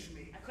finish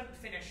me. I couldn't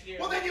finish you.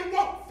 Well, then you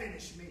won't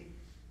finish me.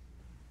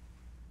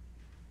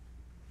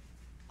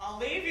 I'll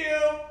leave you.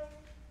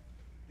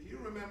 Do you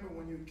remember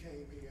when you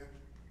came here?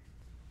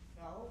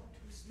 No,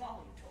 too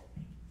small, you told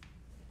me.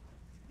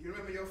 Do you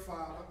remember your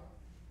father?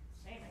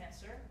 Same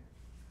answer.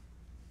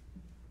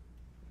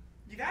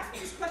 You've asked me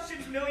these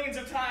questions millions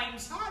of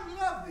times. I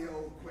love the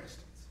old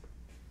questions.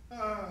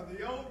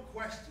 The old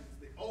questions,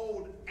 the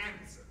old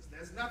answers.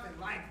 There's nothing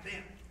like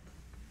them.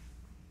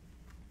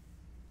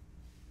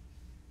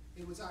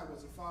 It was I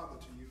was a father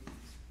to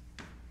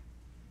you.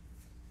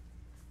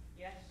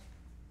 Yes.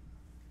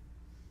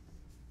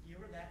 You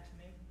were that to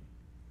me.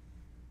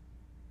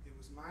 It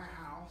was my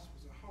house,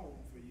 was a home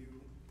for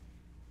you.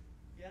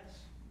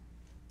 Yes.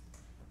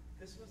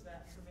 This was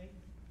that for me.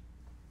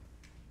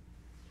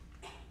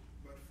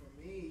 But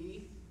for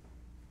me,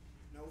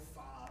 no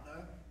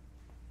father.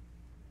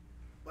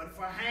 But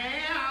for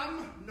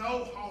Hamm,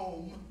 no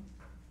home.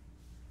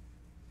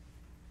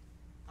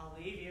 I'll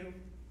leave you.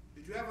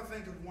 Did you ever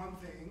think of one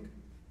thing?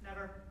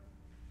 Never.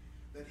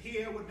 That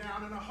here we're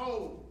down in a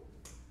hole.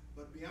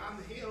 But beyond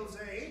the hills,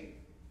 eh?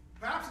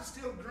 Perhaps it's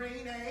still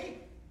green, eh?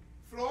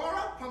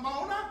 Flora,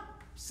 Pomona,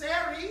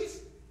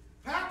 Ceres.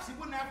 Perhaps you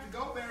wouldn't have to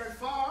go very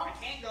far. I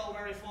can't go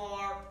very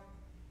far.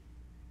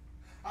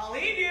 I'll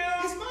leave you.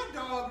 Is my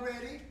dog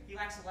ready? He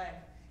lacks a leg.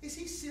 Is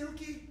he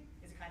silky?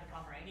 He's a kind of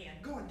Pomeranian.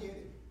 Go and get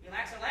him. He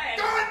lacks a leg.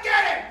 Go and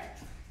get him!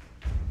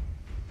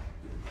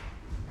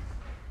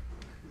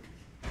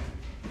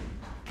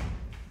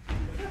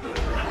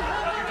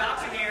 Your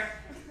dog's in here.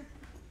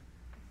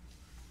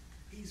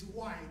 He's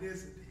white,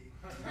 isn't he?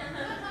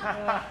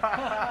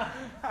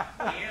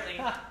 Nearly.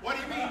 What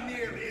do you mean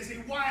nearly? Is he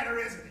white or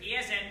isn't he? He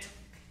isn't.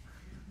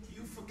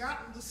 You've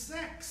forgotten the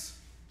sex.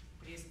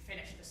 But he isn't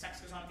finished. The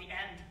sex goes on at the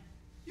end.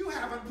 You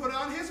haven't put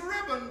on his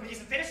ribbon. But he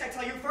isn't finished. I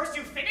tell you, first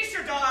you finish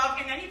your dog,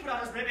 and then you put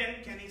on his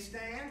ribbon. Can he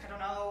stand? I don't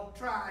know.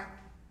 Try.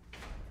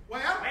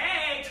 Well?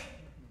 Wait!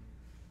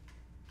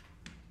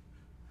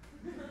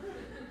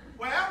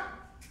 Well?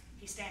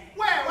 He's standing.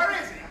 Where? Where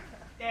is he?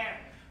 There.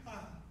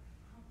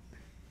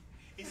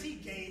 Is he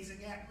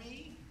gazing at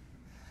me?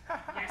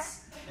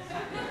 Yes.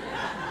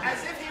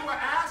 As if he were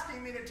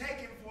asking me to take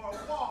him for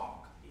a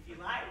walk. If you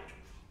like.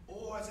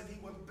 Or as if he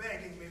were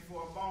begging me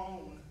for a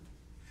bone.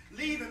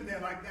 Leave him there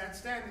like that,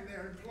 standing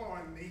there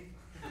imploring me.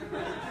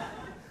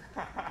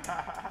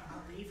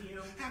 I'll leave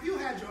you. Have you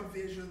had your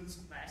visions?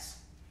 Less.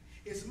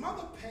 Is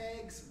Mother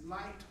Peg's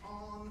light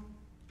on?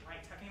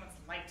 Light. How can you want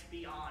light to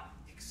be on?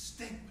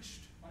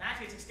 Extinguished. Well,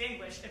 naturally it's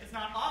extinguished. If it's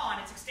not on,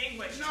 it's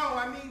extinguished. No,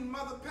 I mean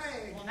Mother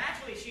Peg. Well,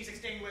 naturally she's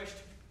extinguished.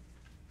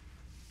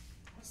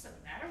 What's the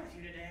matter with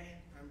you today?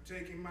 I'm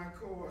taking my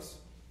course.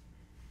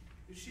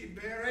 Is she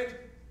buried?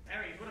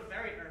 Buried? Would have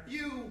buried her.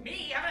 You.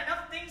 Me? Having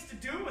enough things to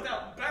do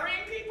without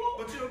burying people?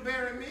 But you'll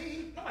bury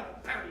me. No, I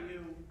won't bury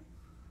you.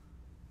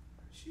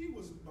 She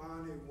was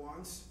bonny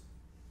once,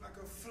 like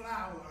a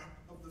flower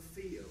of the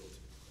field,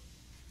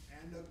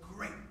 and a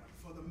great one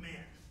for the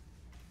men.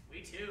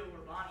 We too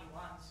were bonny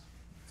once.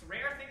 It's a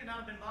rare thing to not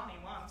have been bonny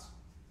once.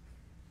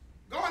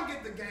 Go and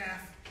get the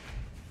gaff.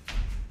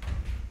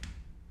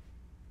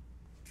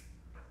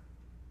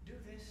 Do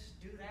this,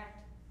 do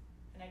that,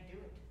 and I do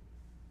it.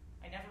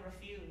 I never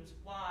refuse.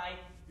 Why?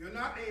 You're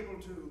not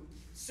able to.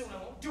 Soon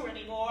I won't do it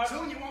anymore.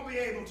 Soon you won't be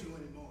able to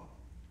anymore.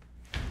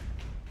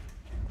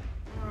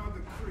 Oh, the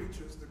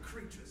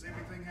creatures.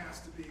 Everything has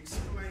to be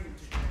explained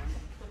to them.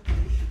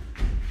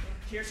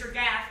 Here's your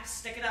gaff.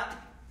 Stick it up.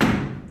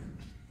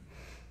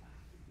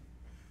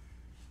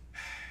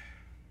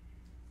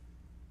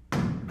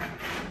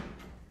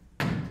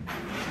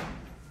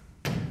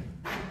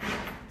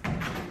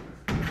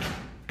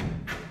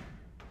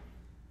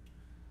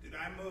 Did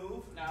I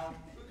move? No.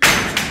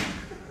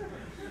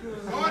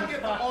 Go and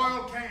get the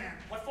oil can.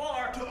 What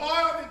for? To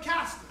oil the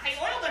casters. I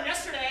oiled them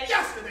yesterday.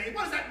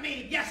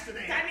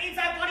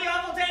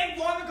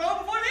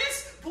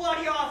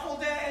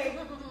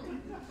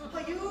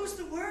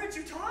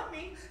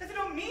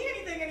 don't mean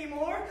anything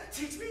anymore.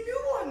 Teach me new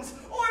ones,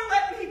 or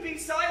let me be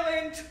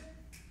silent.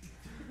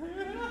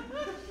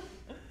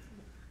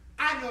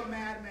 I knew a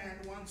madman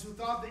once who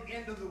thought the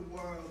end of the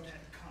world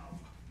had come.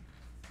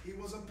 He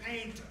was a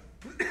painter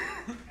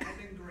and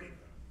engraver.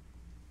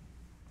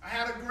 I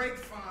had a great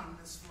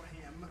fondness for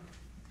him.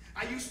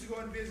 I used to go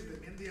and visit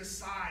him in the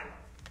asylum.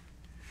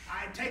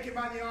 I'd take him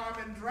by the arm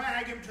and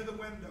drag him to the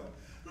window.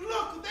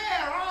 Look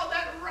there, all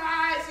that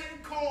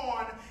rising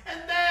corn. And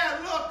there,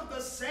 look,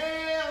 the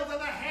sails of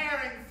the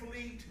herring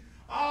fleet.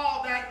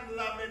 All that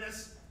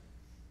loveliness.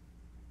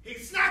 He'd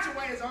snatch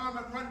away his arm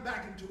and run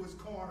back into his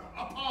corner,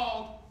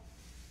 appalled.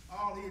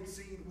 All he had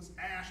seen was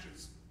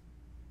ashes.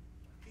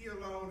 He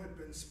alone had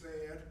been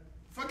spared,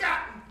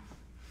 forgotten.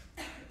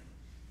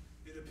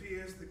 It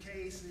appears the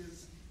case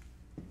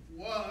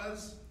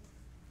was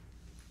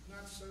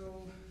not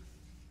so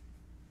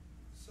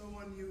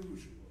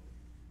unusual.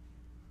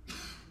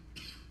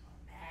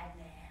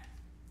 Madman.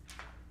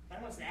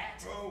 When was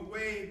that? Oh,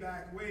 way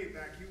back.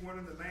 You weren't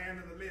in the land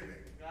of the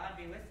living. God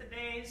be with the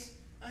days.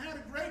 I had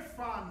a great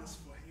fondness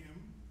for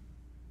him.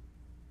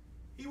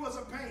 He was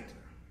a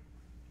painter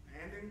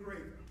and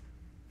engraver.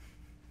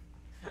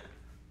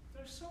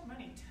 There's so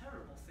many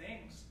terrible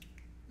things.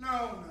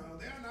 No,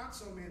 there are not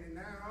so many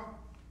now.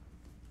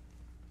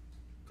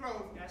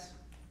 Clov. Yes?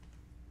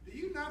 Do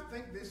you not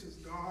think this has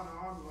gone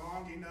on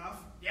long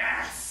enough?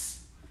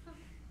 Yes!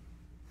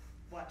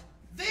 What?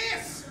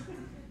 This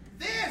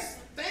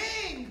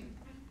thing!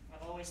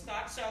 I've always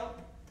thought so.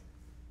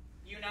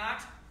 You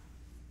not?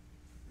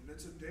 And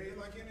it's a day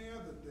like any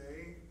other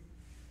day.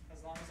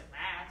 As long as it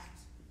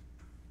lasts.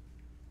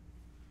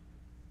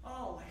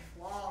 All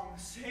lifelong,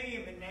 the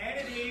same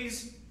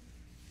inanities.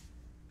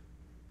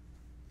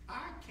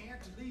 I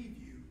can't leave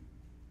you.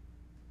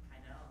 I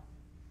know.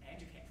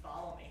 And you can't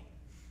follow me.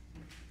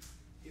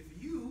 If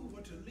you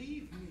were to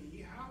leave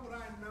me, how would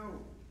I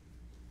know?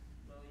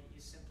 Well,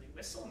 you simply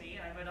whistle me,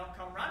 and if I don't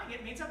come running,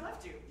 it means I've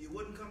left you. You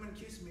wouldn't come and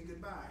kiss me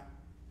goodbye.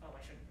 Oh,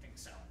 I shouldn't think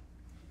so.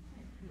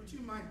 But you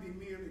might be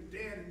merely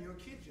dead in your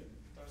kitchen.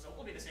 The result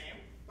will be the same.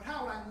 But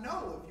how would I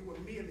know if you were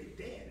merely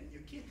dead in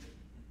your kitchen?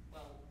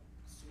 Well,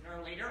 sooner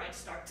or later, I'd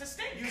start to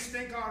stink. You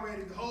stink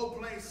already. The whole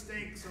place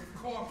stinks of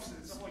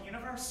corpses. The whole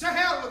universe? To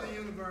hell with the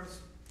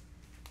universe.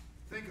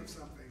 Think of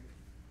something.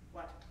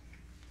 What?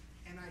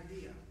 An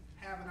idea.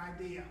 Have an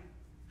idea.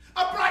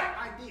 A bright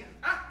idea.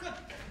 Ah, good.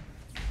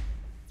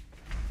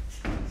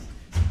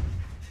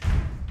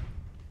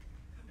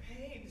 The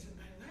pains in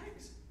my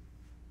legs.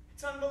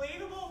 It's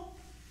unbelievable.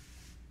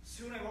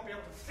 Soon I won't be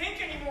able to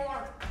think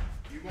anymore.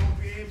 You won't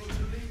be able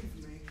to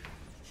leave me.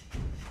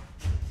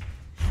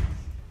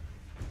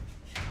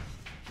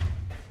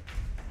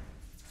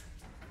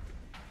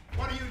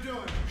 What are you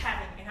doing?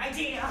 Having an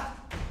idea.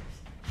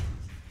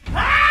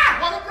 Ah!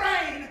 What a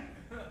brain!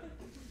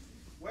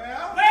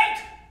 Well? Wait!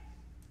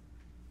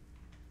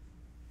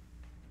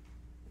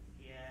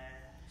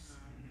 Yes.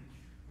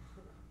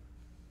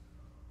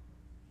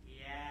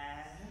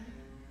 Yes.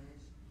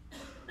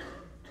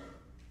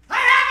 I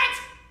have it!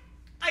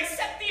 I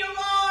set the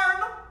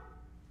alarm!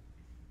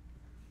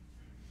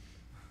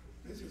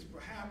 This is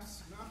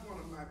perhaps not one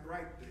of my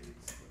bright days,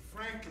 but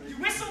frankly... You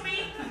whistle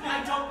me,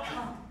 I don't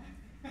come.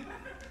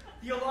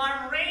 The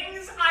alarm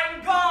rings,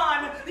 I'm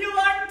gone. The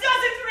alarm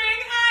doesn't ring,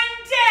 I'm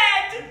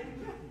dead.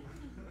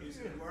 Is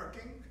it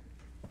working?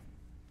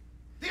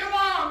 The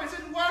alarm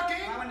isn't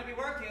working! Why wouldn't it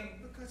be working?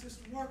 Because it's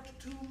worked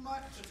too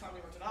much. It's hardly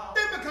worked at all.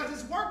 Then because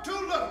it's worked too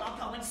little. I'll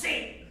go and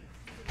see.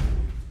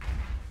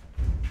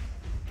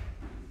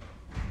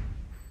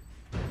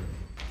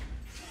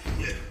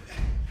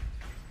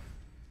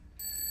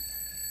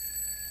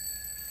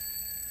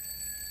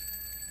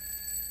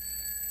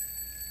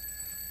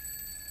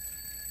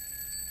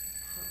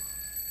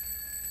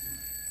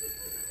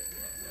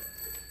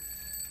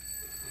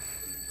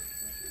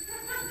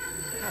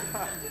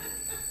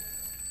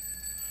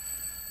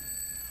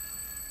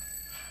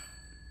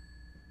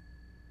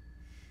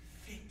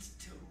 Fit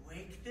to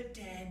wake the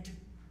dead.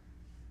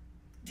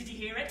 Did you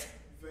hear it?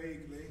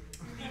 Vaguely.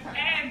 The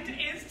end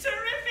is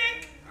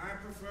terrific. I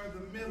prefer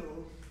the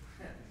middle.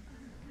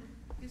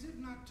 Is it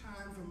not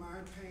time for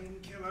my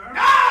painkiller?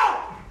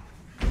 No!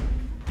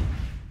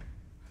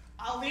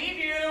 I'll leave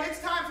you. It's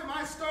time for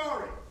my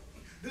story.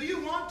 Do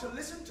you want to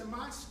listen to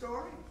my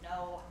story?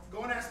 No.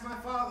 Go and ask my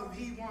father if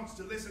he wants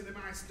to listen to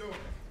my story.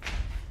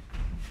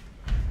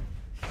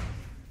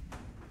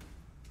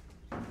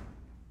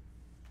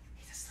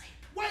 He's asleep.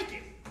 Wake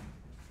him!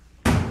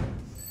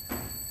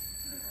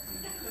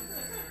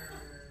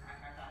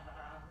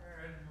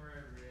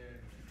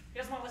 He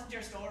doesn't want to listen to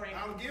your story.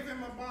 I'll give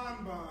him a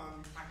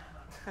bonbon.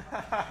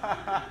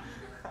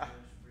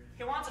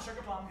 He wants a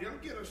sugar plum. He'll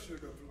get a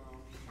sugar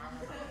plum.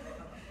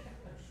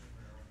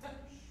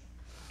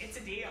 It's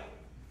a deal.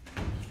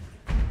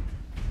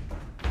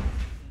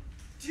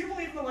 Do you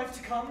believe in the life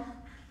to come?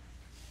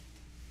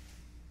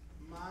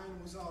 Mine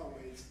was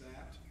always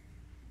that.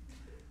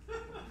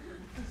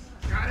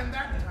 Got him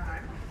that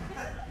time.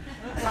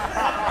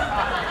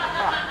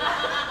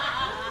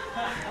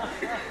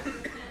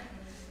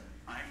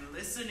 I'm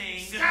listening.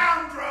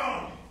 Scoundrel!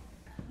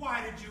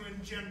 did you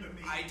engender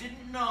me? I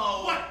didn't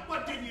know.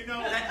 What didn't you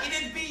know? That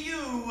it'd be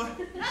you.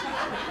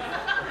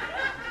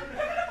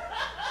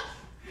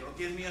 You'll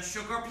give me a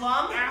sugar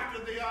plum?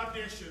 After the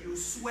audition. You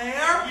swear?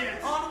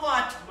 Yes. On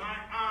what? My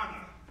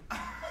honor.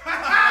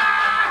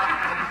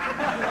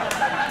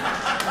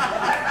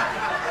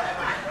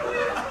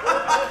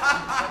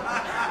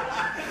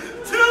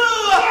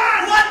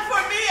 One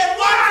for me and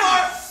one for...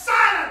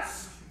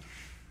 Silence!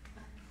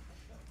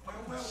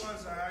 Well, where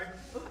was I?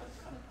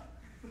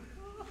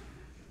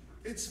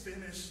 It's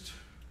finished.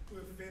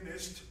 We're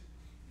finished.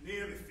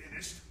 Nearly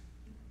finished.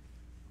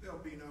 There'll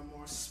be no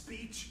more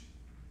speech.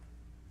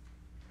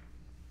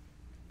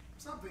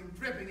 Something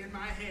dripping in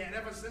my head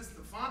ever since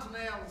the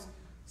fontanelles.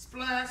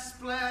 Splash,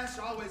 splash,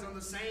 always on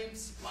the same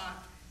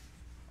spot.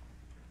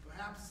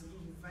 Perhaps a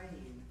little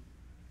vein.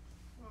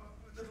 Or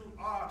a little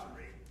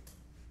artery.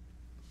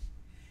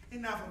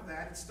 Enough of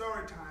that. It's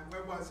story time.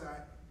 Where was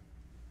I?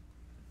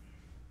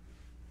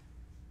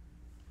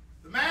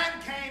 The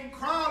man came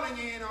crawling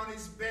in on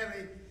his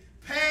belly,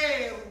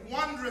 pale,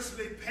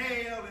 wondrously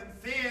pale and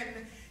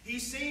thin. He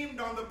seemed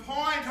on the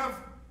point of...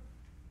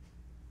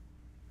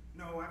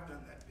 No, I've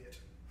done that bit.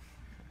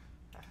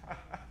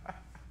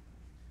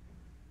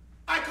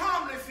 I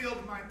calmly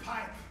filled my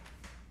pipe,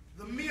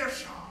 the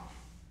meerschaum,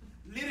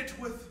 lit it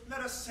with,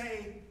 let us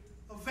say,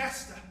 a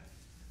Vesta,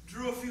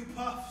 drew a few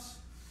puffs.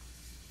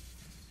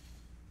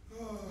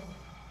 Oh.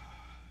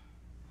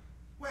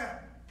 Well,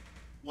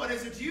 what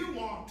is it you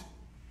want?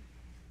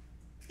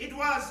 It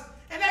was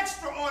an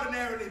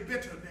extraordinarily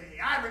bitter day,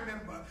 I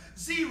remember,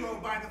 0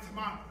 by the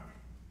thermometer.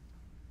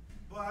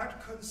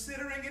 But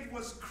considering it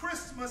was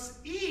Christmas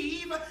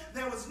Eve,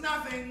 there was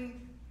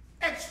nothing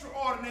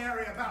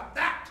extraordinary about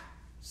that.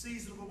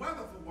 Seasonable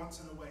weather for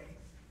once in a way.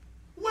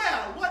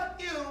 Well,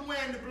 what ill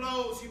wind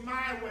blows you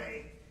my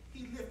way?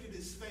 He lifted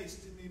his face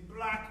to me,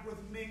 black with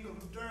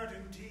mingled dirt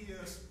and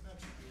tears.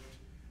 That's good.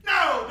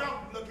 No,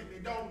 don't look at me,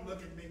 don't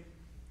look at me.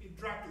 He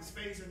dropped his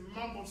face and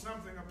mumbled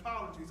something,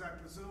 apologies, I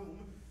presume.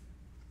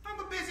 I'm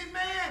a busy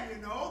man,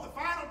 you know, the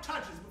final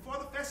touches before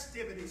the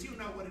festivities, you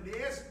know what it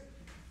is.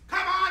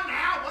 Come on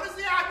now, what is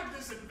the object of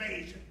this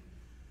invasion?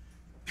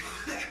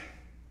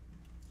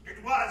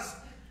 It was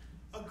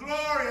a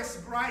glorious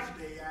bright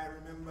day, I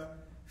remember,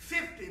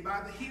 50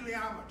 by the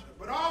heliometer,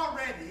 but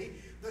already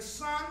the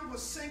sun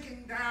was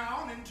sinking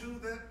down into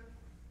the...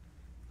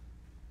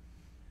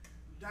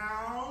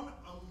 down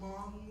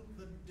among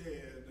the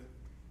dead.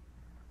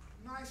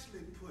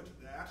 Nicely put,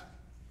 that.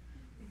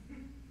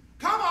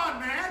 Come on,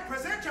 man,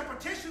 present your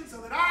petition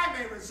so that I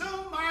may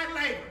resume my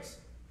labors.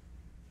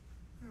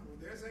 Oh, well,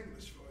 there's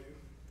English for you.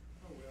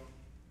 Oh, well.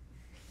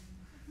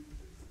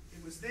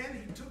 It was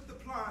then he took the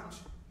plunge.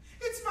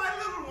 It's my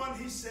little one,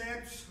 he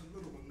said. A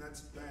little one,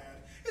 that's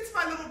bad. It's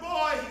my little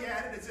boy, he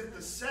added, as if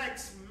the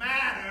sex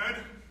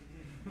mattered.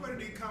 Where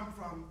did he come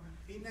from?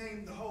 He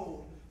named the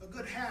whole, a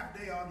good half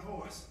day on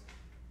horse.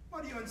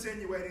 What are you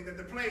insinuating, that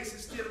the place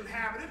is still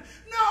inhabited?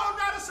 No,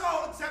 not a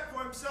soul except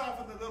for himself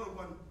and the little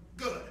one.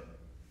 Good.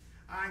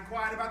 I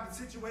inquired about the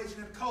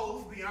situation at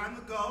Clov beyond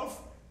the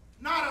Gulf.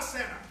 Not a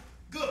sinner.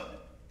 Good.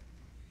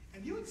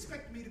 And you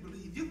expect me to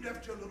believe you've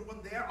left your little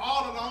one there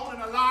all alone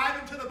and alive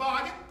into the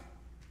bargain?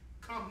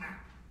 Come now.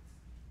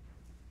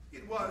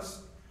 It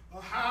was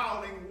a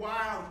howling,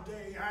 wild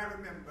day, I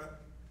remember.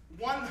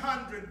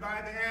 100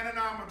 by the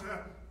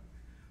anemometer.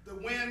 The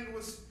wind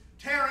was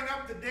tearing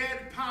up the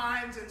dead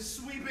pines and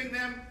sweeping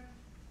them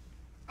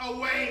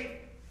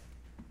away.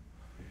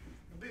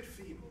 A bit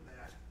feeble,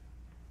 that.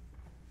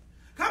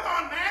 Come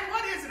on, man,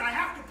 what is it? I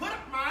have to put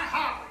up my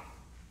holly.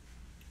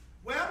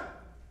 Well,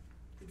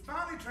 it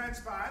finally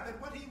transpired that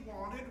what he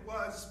wanted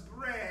was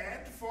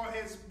bread for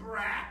his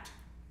brat.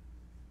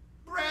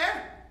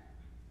 Bread?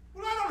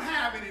 Well, I don't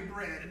have any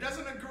bread. It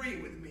doesn't agree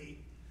with me.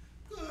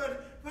 Good.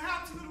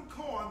 Perhaps a little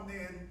corn,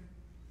 then.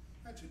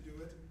 That should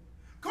do it.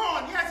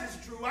 Corn, yes,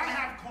 it's true. I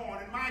have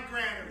corn in my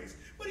granaries.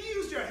 But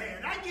use your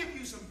hand. I give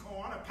you some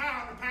corn, a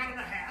pound and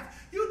a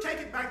half. You take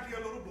it back to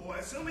your little boy,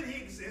 assuming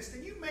he exists,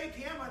 and you make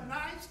him a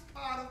nice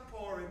pot of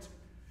porridge.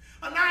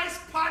 A nice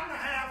pot and a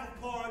half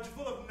of porridge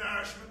full of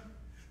nourishment.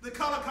 The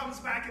color comes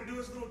back into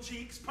his little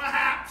cheeks,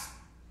 perhaps.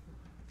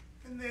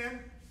 And then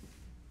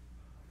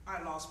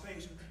I lost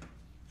patience.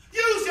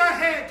 Use your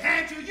head,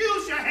 can't you?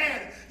 Use your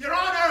head. You're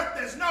on Earth.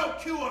 There's no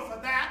cure for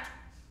that.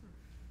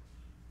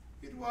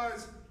 It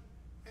was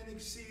an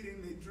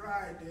exceedingly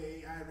dry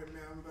day, I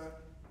remember.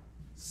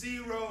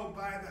 0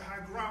 by the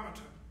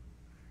hygrometer.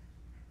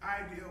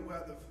 Ideal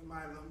weather for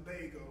my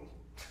lumbago.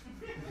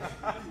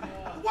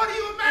 What do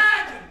you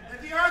imagine?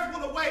 That the earth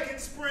will awake in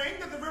spring,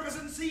 that the rivers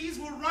and seas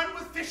will run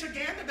with fish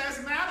again, that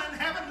there's manna in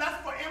heaven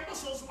left for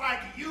imbeciles like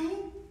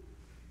you?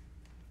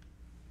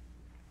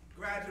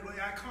 Gradually,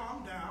 I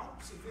calmed down,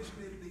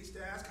 sufficiently at least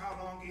to ask how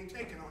long he had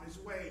taken on his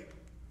way.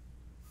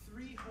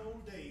 3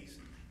 whole days.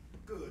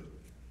 Good.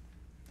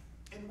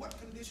 In what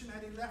condition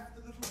had he left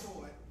the little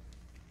boy?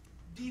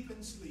 Deep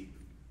in sleep.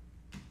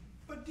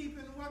 But deep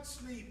in what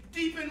sleep?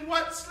 Deep in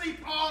what sleep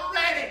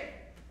already?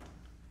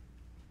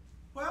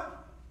 Well,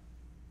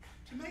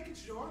 To make it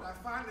short, I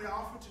finally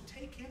offered to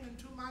take him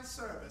into my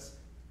service.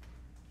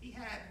 He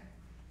had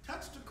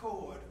touched a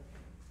chord,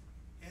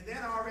 and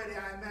then already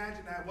I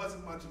imagined I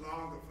wasn't much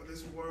longer for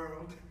this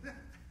world.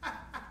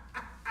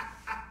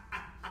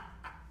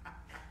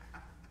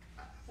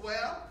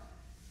 Well,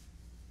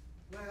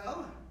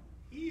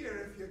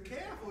 here, if you're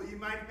careful, you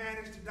might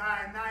manage to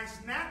die a nice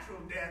natural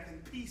death in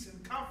peace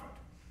and comfort.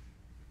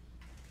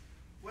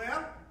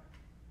 Well,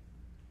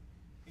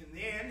 in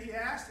the end, he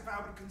asked if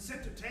I would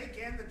consent to take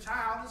in the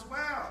child as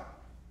well,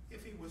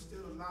 if he was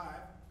still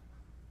alive.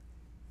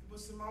 It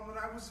was the moment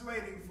I was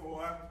waiting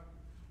for.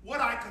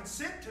 Would I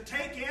consent to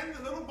take in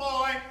the little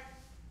boy?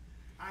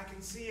 I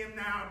can see him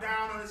now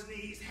down on his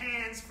knees,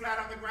 hands flat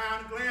on the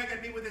ground, glaring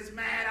at me with his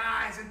mad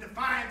eyes in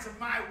defiance of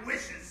my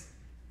wishes.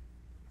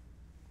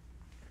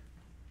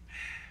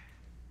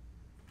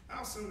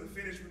 I'll soon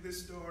finish with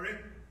this story,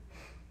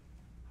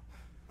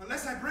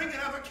 unless I bring in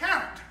other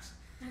characters.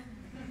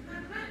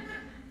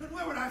 But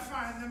where would I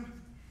find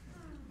them?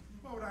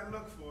 Where would I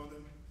look for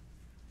them?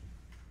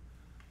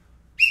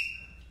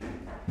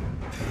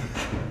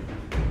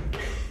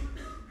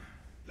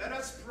 Let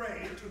us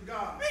pray to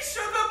God. Me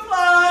sugar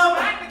plum!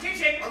 Rat in the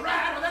kitchen! A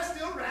rat? Well, that's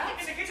still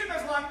rats. In the kitchen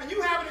there's one. And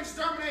you haven't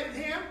exterminated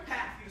him?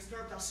 Half, you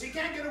disturbed us. He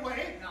can't get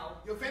away? No.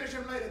 You'll finish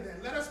him later then.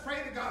 Let us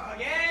pray to God.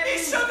 Again! Me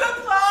sugar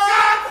plum!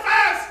 God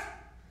first!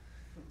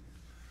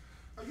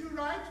 Are you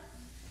right?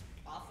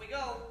 Off we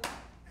go.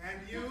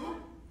 And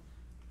you?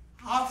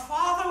 Our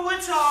Father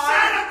which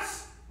art...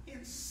 Silence!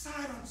 In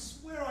silence.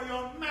 Where are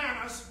your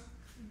manners?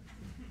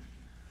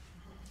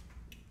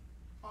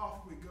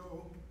 Off we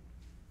go.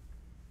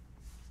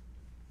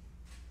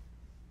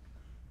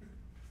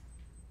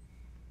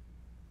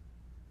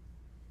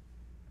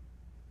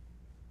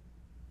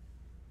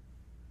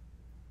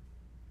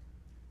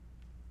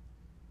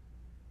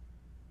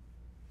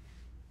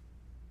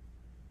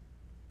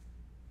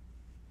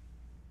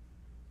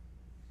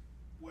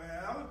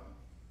 Well?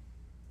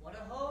 What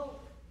a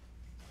hope.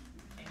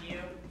 And you?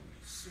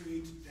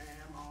 Sweet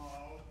damn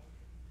all.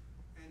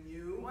 And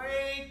you?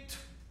 Wait!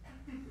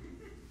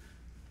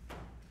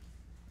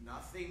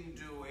 Nothing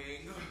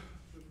doing.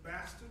 The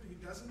bastard, he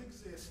doesn't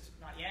exist.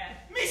 Not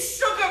yet. Me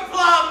sugar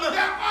plum!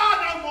 There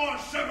are no more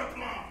sugar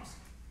plums!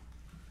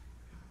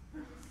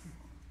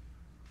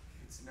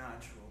 It's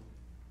natural.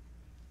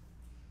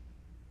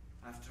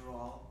 After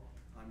all,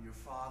 I'm your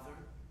father.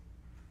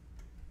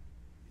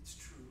 It's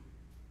true.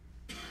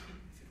 If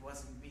it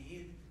wasn't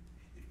me,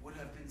 it would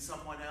have been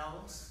someone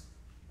else.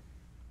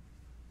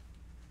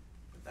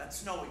 But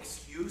that's no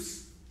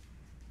excuse.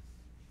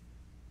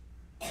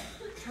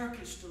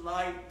 Turkish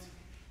delight,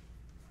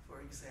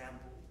 for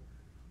example,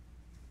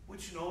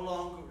 which no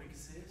longer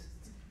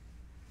exists.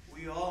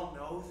 We all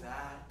know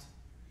that.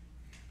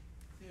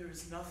 There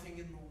is nothing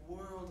in the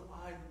world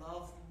I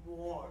love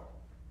more.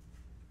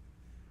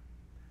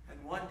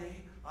 And one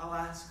day I'll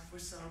ask for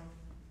some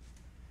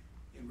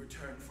in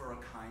return for a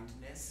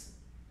kindness,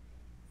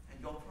 and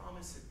you'll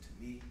promise it to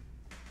me.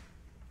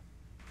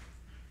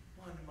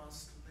 One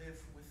must live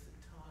with the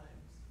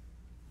times.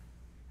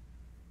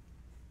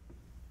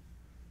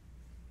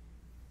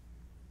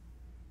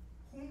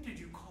 Whom did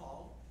you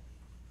call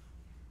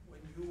when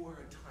you were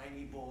a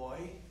tiny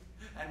boy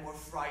and were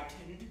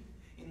frightened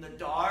in the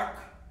dark?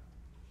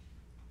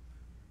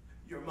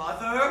 Your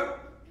mother?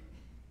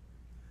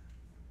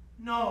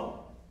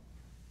 No.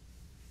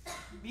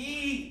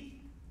 Me.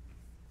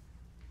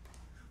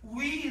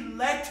 We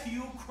let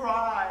you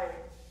cry.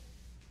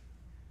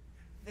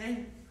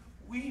 Then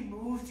we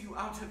moved you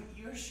out of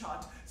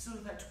earshot so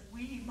that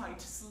we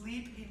might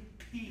sleep in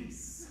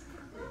peace.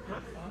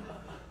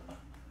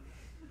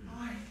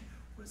 I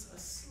was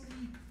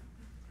asleep,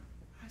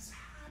 as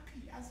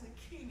happy as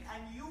a king,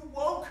 and you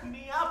woke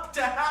me up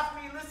to have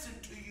me listen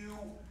to you.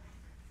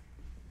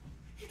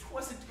 It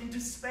wasn't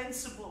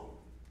indispensable.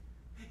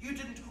 You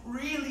didn't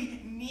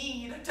really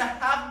need to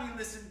have me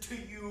listen to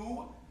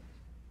you.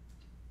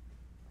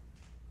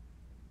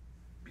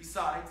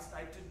 Besides,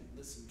 I didn't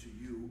listen to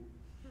you.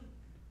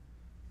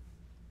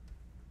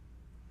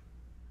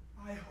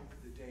 I hope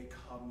the day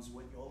comes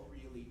when you'll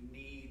really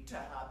need to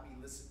have me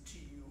listen to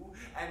you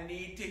and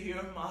need to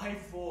hear my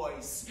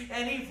voice,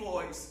 any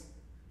voice.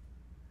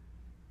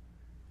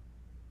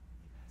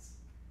 Yes,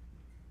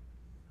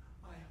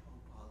 I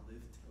hope I'll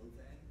live till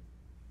then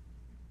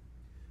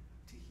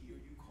to hear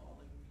you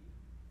calling me,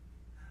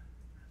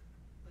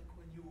 like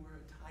when you were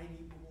a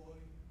tiny boy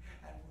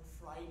and were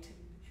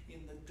frightened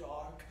in the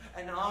dark,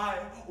 and I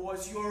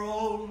was your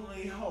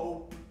only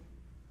hope.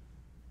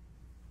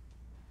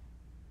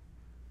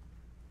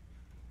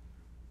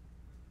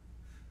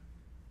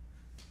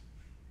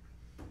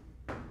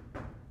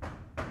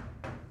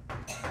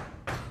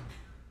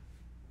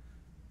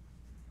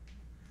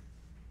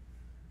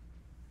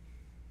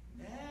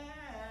 Nell.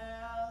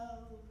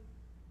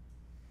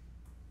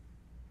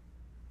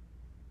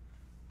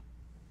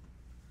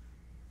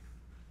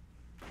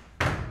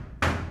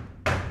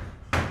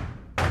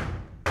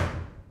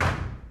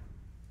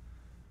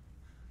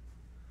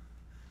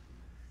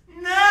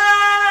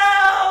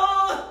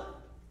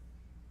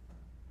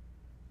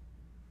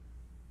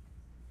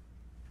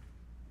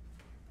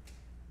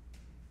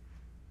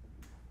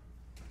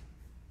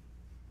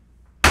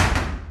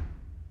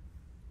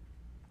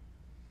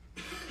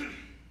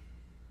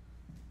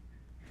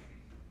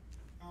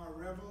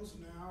 battles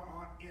now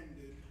are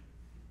ended.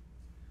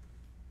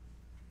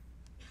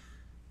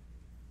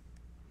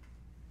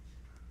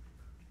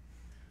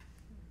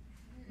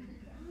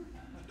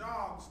 The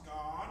dog's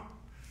gone.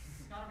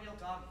 He's not a real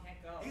dog. He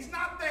can't go. He's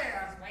not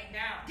there. He's laying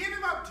down. Give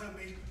him up to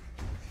me.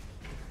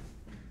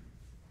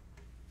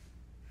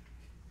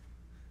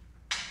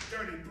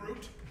 Dirty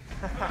brute.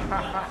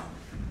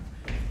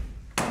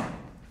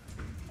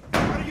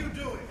 What are you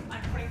doing?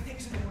 I'm putting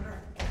things in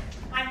order.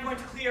 I'm going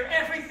to clear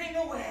everything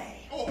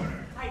away.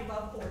 Order. I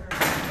love order.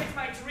 It's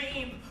my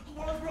dream. A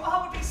world where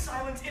all would be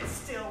silent and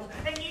still,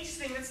 and each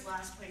thing its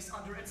last place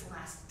under its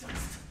last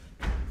dust.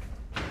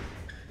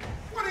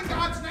 What in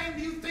God's name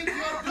do you think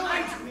you're doing?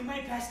 I'm doing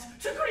my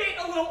best to create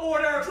a little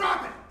order.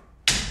 Drop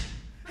it.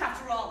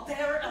 After all,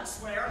 there or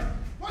elsewhere.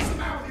 What's the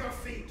matter with your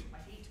feet? My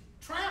feet.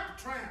 Tramp,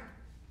 tramp.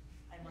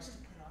 I must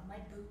put on my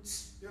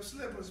boots. Your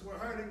slippers were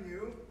hurting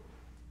you.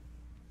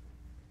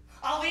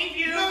 I'll leave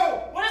you.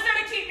 No. What is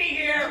there to keep me No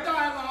here?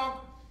 dialogue.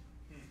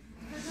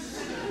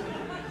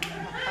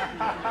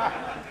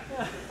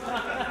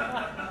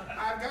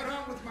 I've got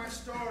on with my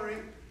story.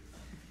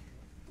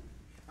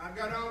 I've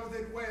got on with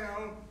it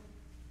well.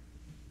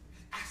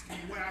 Asking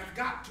where I've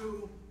got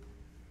to.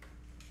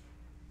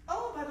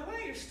 Oh, by the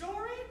way, your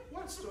story?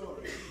 What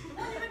story? The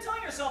one you've been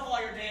telling yourself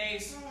all your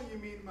days. Oh, you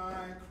mean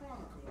my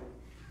chronicle.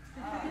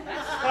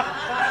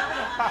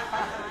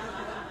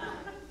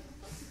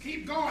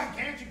 Keep going,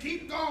 can't you?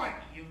 Keep going.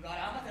 You got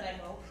on with it, I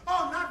hope.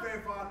 Oh, not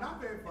very far,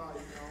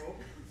 you know.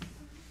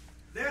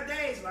 There are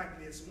days like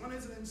this. One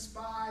isn't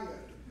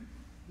inspired.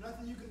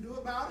 Nothing you can do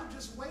about it.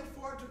 Just wait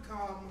for it to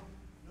come.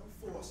 No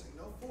forcing,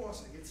 no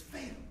forcing. It's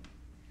fatal.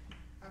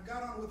 I've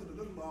got on with it a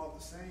little all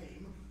the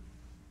same.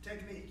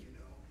 Technique, you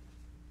know.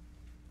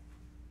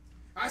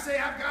 I say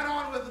I've got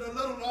on with it a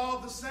little all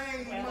the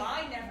same. Well,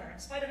 I never. In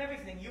spite of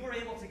everything, you were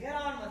able to get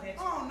on with it.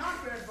 Oh,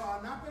 not very far,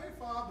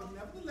 but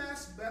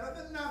nevertheless, better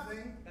than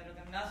nothing. Better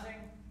than nothing?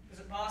 Is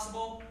it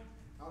possible?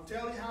 I'll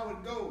tell you how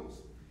it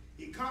goes.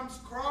 He comes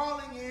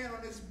crawling in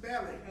on his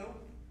belly. Who?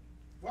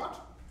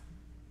 What?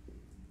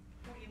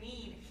 What do you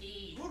mean,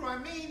 he? Who do I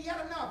mean?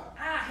 Yet another.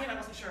 Ah, him, I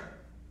wasn't sure.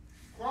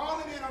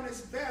 Crawling in on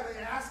his belly,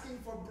 asking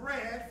for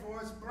bread for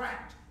his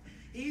brat.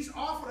 He's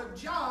offered a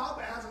job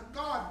as a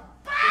gardener.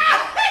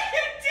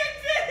 You did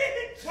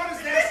it! What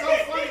is there so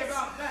funny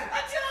about that?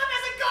 A job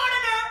as a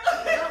gardener!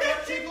 Is that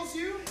what tickles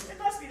you? It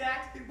must be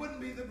that. It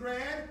wouldn't be the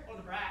bread. Or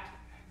the brat.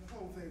 The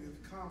whole thing is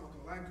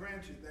comical, I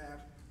grant you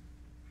that.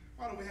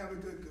 Why don't we have a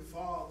good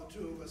guffaw, the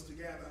two of us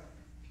together?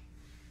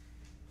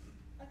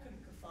 I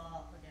couldn't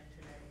guffaw again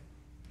today.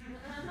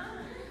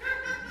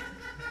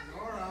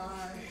 All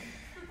right.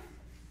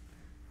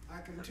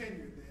 I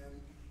continued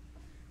then.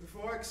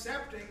 Before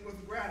accepting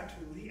with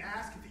gratitude, he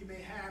asked if he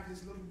may have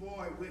his little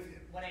boy with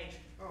him. What age?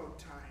 Oh,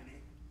 tiny.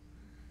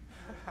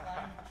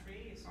 Climbing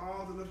trees.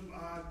 All the little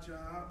odd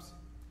jobs.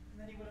 And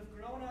then he would have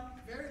grown up.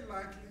 Very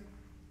likely.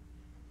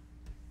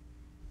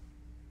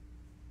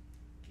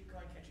 Keep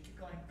going, can't you? Keep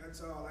going.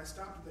 That's all. I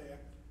stopped there.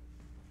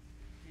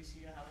 Do you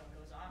see how it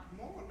goes on?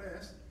 More or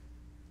less.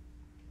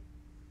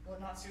 Will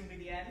it not soon be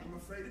the end? I'm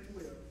afraid it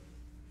will.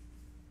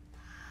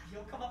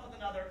 You'll come up with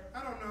another.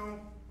 I don't know.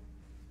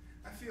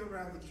 I feel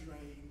rather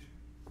drained.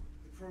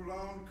 The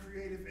prolonged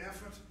creative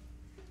effort.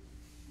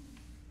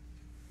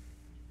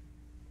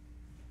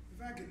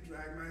 If I could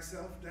drag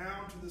myself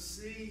down to the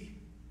sea,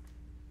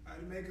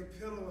 I'd make a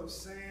pillow of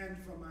sand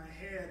for my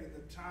head and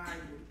the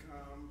tide would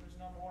come. There's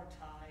no more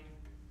tide.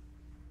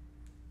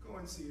 Go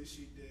and see if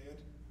she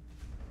did.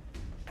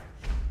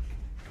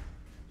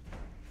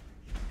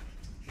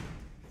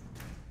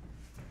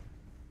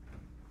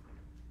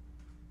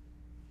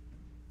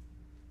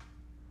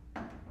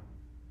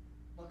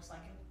 Looks like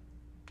it.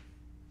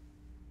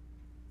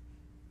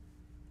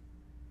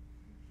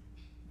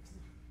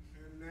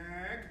 And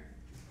Nagg.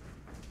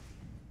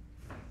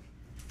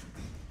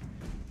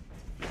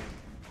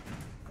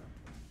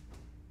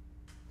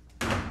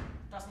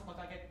 Doesn't look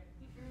like it.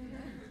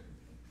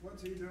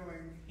 What's he doing?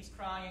 He's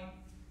crying.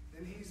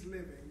 And he's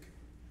living.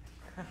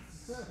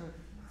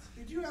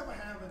 Did you ever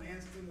have an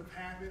instant of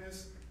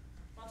happiness?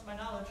 Not to my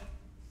knowledge.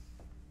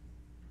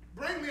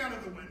 Bring me under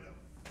the window.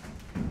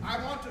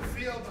 I want to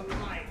feel the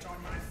light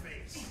on my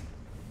face.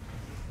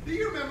 Do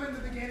you remember in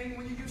the beginning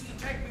when you used to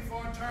take me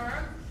for a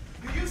turn?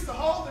 You used to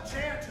hold the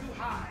chair too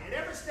high. At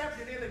every step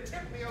you nearly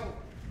tipped me over.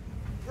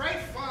 Great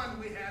fun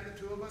we had, the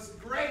two of us.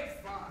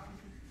 Great fun.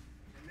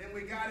 And then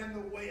we got in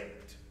the way of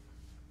it.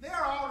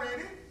 There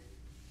already.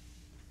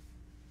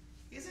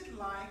 Is it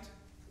light?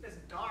 It is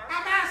dark.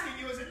 I'm asking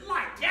you, is it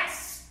light?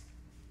 Yes!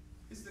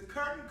 Is the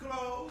curtain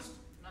closed?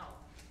 No.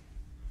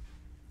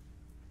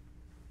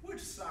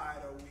 Which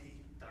side are we?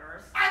 The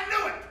earth. I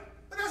knew it!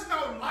 But there's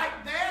no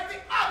light there, the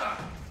other!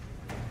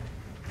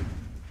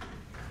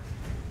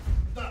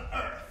 The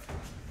earth.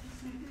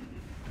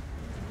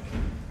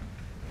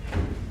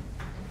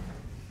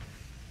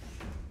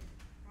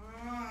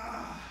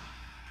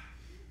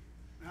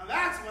 Now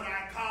that's what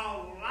I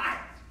call light.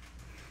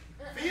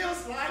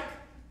 Feels like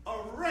a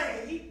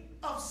ray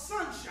of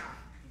sunshine.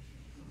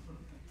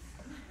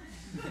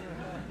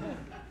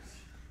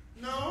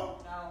 No?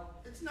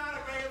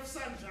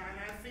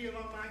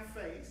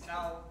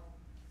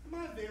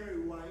 very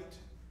white?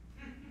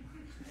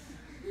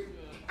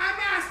 I'm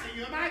asking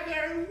you, am I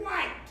very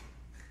white?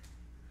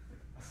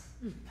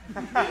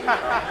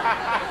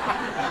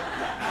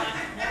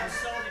 More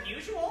so than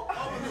usual.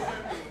 Open the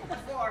window. What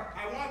for?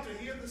 I want to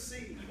hear the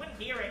sea. You wouldn't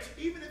hear it.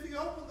 Even if you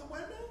open the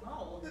window?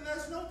 No. Then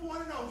there's no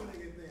point in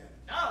opening it then.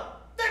 No.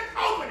 Then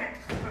open it!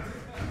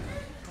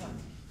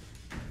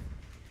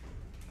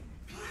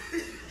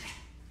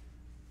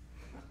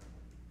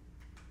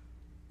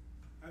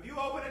 Have you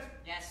opened it?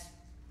 Yes.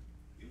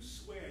 You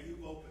swear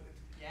you've opened it.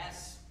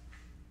 Yes.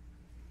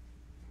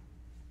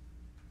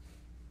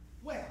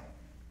 Well,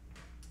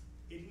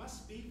 it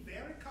must be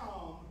very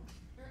calm.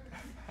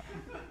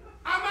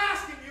 I'm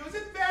asking you, is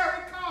it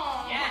very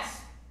calm?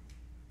 Yes.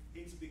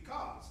 It's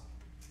because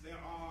there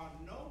are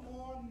no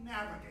more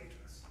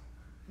navigators.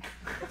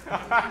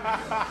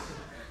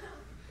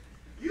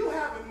 You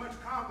having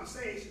much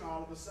conversation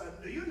all of a sudden.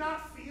 Do you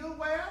not feel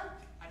well?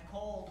 I'm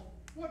cold.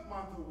 What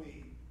month are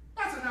we?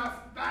 That's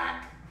enough.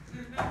 Back.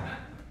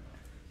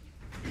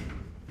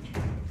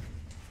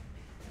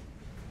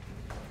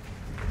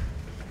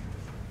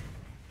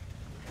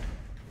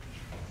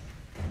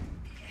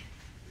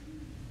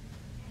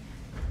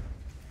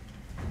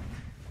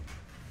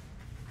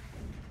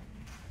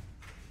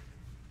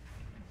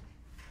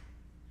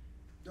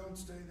 Don't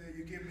stay there.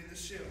 You give me the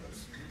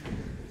shivers.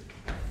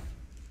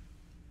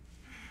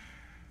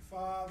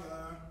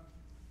 Father.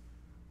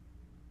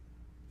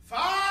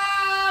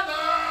 Father!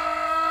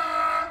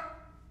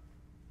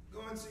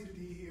 Go and see that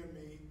he hear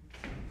me.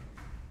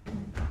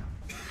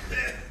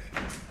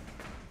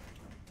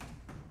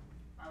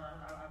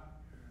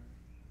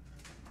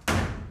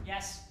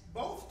 Yes.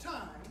 Both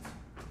times.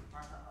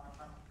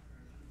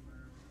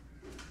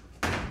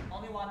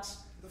 Only once.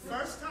 The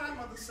first time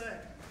or the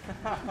second?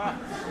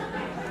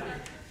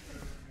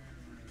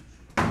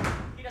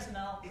 He doesn't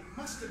know. It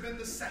must have been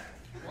the second.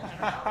 We'll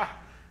never know.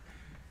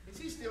 Is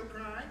he still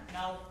crying?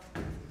 No.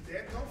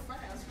 Dead go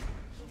fast.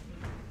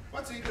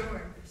 What's he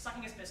doing?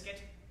 Sucking his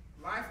biscuit.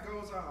 Life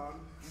goes on.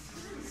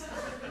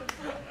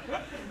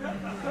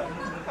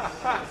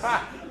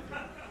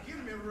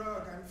 Give me a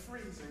rug. I'm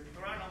freezing.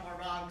 There are no more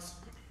rugs.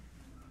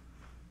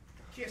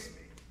 Kiss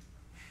me.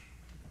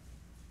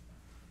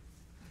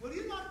 Will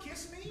you not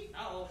kiss me?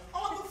 No.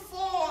 On the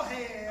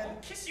forehead.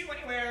 I'll kiss you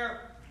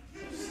anywhere.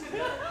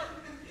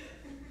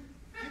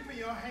 Give me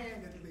your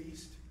hand at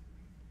least.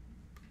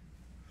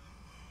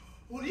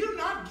 Will you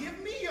not give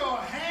me your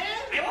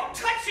hand? I won't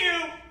touch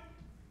you.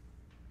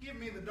 Give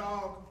me the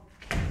dog.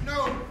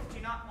 No. Do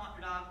you not want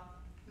your dog?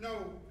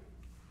 No.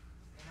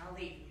 Then I'll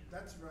leave you.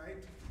 That's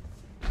right.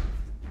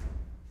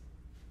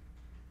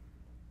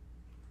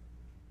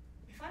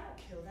 If I don't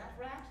kill that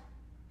rat,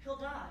 he'll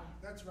die.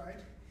 That's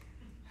right.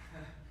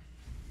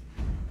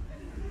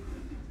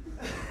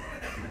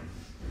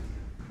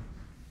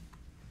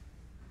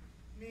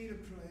 Me to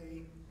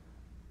play.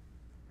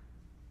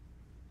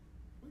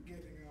 We're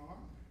getting on.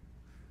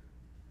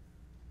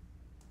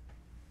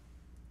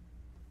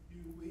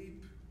 You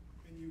weep,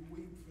 and you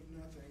weep for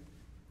nothing,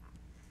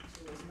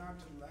 so as not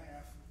to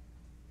laugh.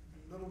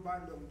 And little by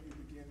little you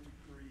begin to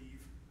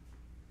grieve.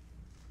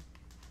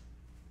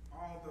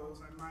 All those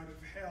I might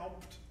have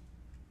helped,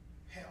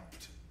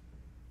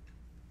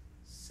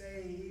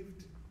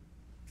 saved.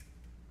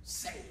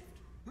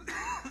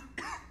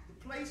 The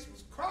place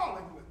was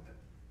crawling with them.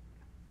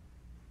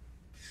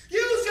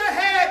 Use your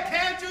head,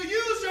 can't you?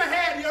 Use your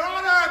head. You're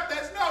on earth.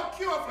 There's no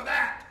cure for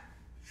that.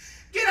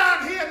 Get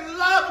out here and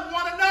love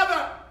one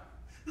another.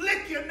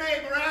 Lick your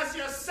neighbor as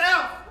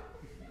yourself.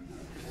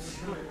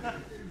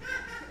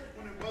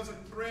 When it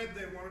wasn't bread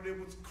they wanted, it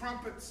was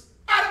crumpets.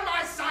 Out of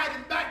my sight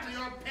and back to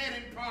your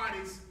petting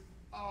parties.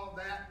 All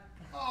that.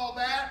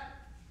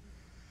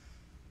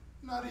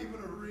 Not even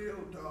a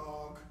real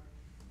dog.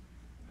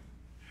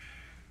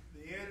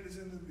 The end is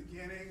in the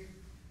beginning,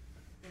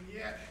 and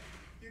yet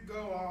you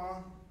go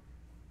on.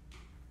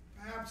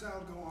 Perhaps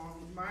I'll go on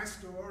with my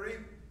story,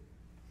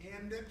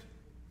 end it,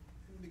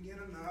 and begin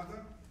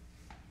another.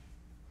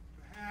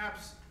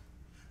 Perhaps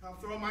I'll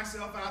throw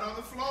myself out on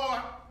the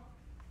floor.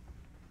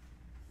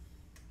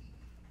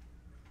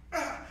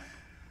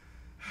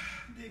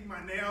 Dig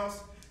my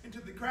nails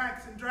into the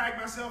cracks and drag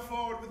myself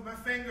forward with my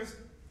fingers.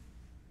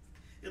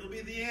 It'll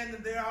be the end,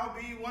 and there I'll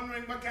be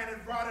wondering what kind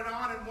of brought it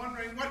on and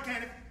wondering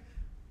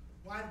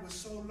why it was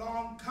so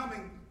long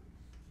coming.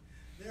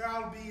 There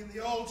I'll be in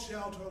the old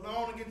shelter,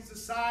 alone against the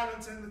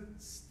silence and the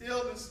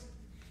stillness.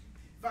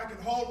 If I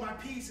can hold my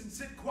peace and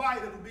sit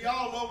quiet, it'll be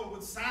all over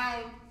with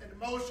sound and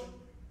emotion.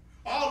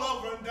 All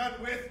over and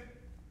done with.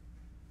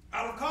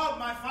 I'll have called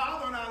my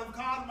father, and I'll have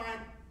called my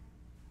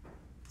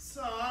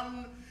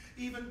son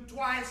even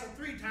twice or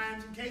three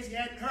times in case he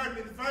hadn't heard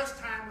me the first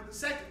time or the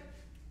second.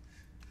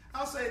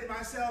 I'll say to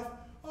myself,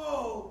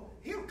 oh,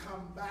 he'll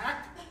come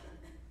back.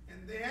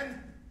 And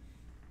then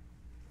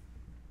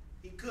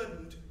he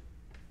couldn't.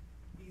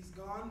 He's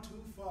gone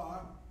too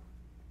far.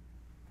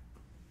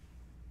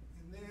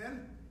 And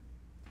then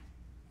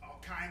all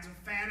kinds of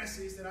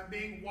fantasies that I'm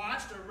being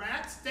watched, a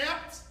rat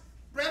steps,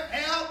 breath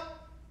held,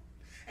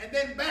 and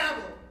then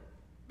babble,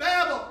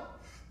 babble,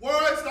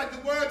 Words like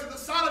the words of the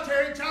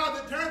solitary child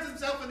that turns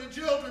himself into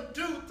children,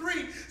 2,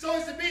 3, so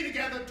as to be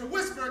together, to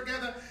whisper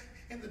together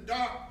in the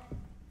dark.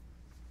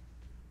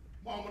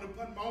 Moment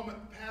upon moment,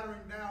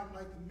 pattering down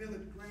like the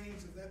millet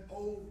grains of that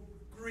old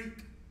Greek.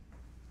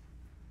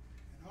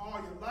 And all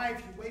your life,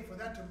 you wait for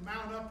that to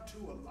mount up to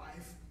a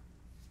life.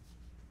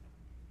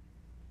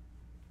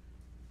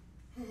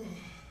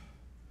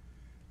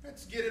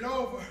 Let's get it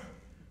over.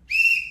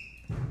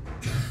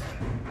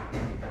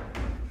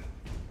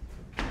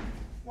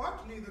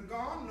 What? Neither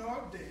gone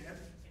nor dead?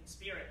 In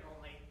spirit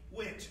only.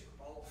 Which?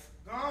 Both.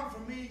 Gone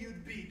from me,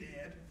 you'd be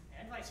dead.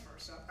 And vice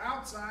versa.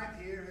 Outside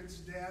here, it's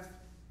death.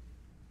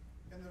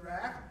 In the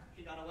rack.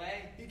 He got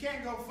away. He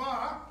can't go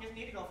far. He doesn't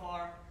need to go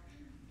far.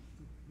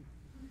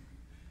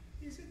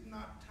 Is it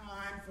not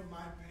time for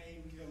my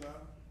painkiller?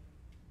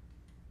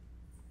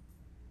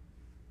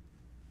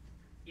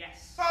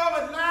 Yes.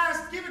 Oh, at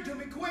last! Give it to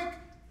me, quick!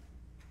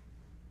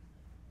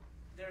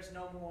 There's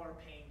no more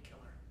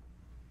painkiller.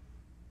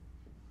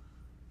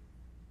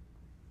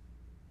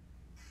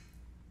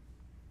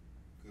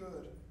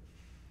 Good.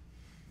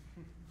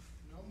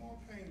 No more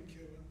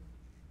painkiller.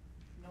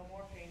 No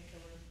more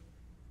painkiller.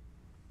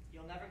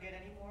 You'll never get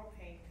any more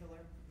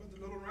painkiller. But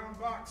the little round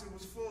box, it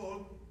was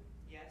full.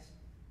 Yes.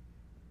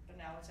 But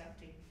now it's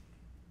empty.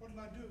 What'll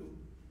I do?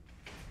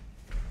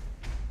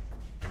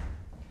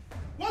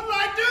 What'll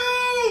I do?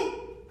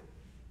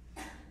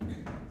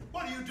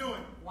 What are you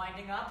doing?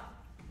 Winding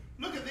up.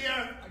 Look at the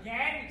earth.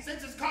 Again?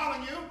 Since it's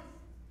calling you.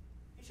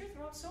 Is your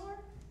throat sore?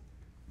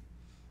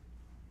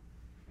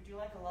 Would you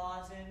like a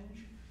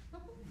lozenge?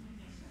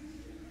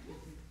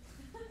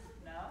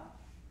 No?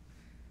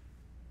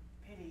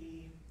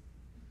 Pity.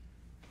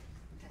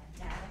 Da,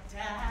 da,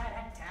 da,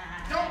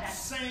 da, Don't da.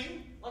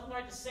 sing. Wasn't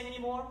right to sing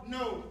anymore?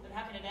 No. Then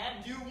how can it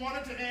end? Do you want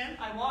it to end?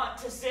 I want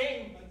to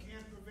sing. I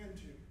can't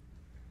prevent you.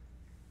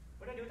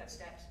 What do I do with that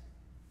steps?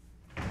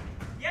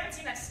 You haven't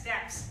seen that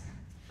steps.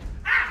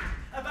 Ah!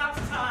 About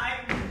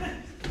time.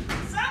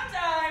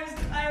 Sometimes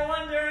I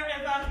wonder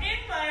if I'm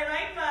in my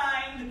right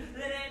mind.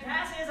 Then it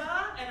passes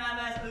on and I'm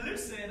as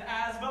lucid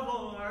as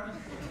before.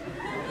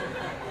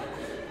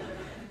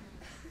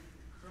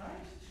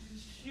 Right?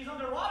 She's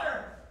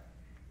underwater.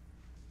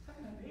 How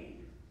can that be?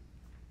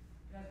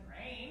 It hasn't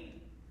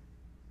rained.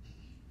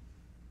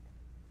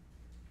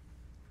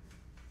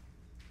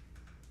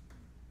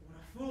 What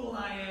a fool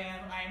I am.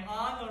 I'm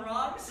on the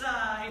wrong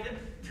side.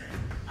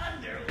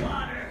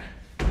 Underwater.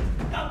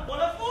 Oh, what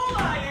a fool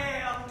I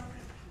am.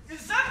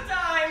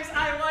 Sometimes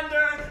I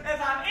wonder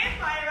if I'm in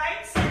my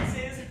right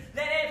senses.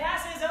 Then it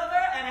passes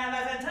over and I'm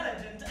as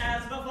intelligent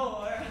as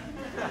before.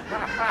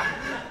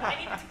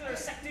 Any particular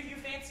sector you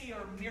fancy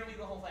or merely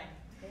the whole thing?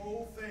 The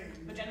whole thing.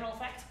 The general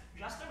effect?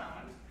 Just a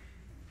moment.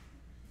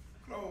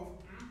 Clov,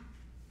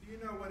 do you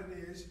know what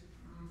it is?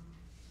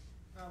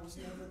 I was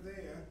never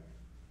there.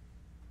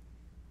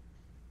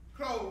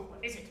 Clov.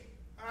 What is it?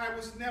 I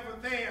was never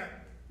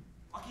there.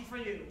 Lucky for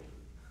you.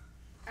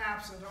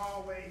 Absent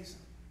always.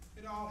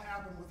 It all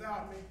happened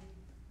without me.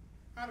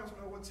 I don't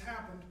know what's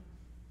happened.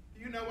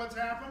 Do you know what's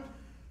happened?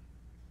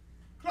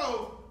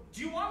 Clov.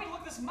 Do you want me to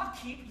look this muck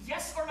heap,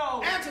 yes or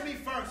no? Answer me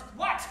first.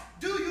 What?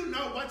 Do you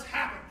know what's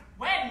happened?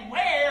 When?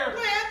 Where?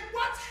 When?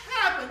 What's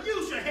happened?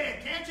 Use your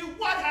head, can't you?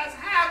 What has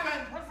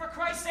happened? What for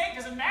Christ's sake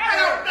does it I matter?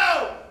 don't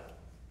know.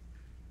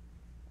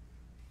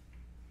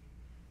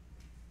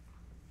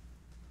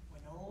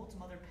 When old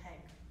Mother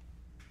Peg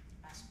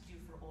asked you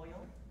for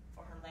oil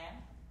for her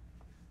lamp,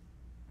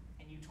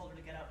 and you told her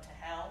to get out to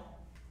hell,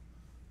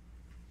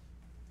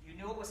 you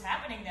knew what was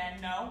happening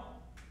then, no?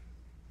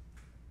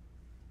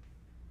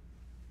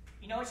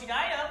 You know what she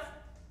died of,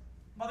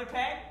 Mother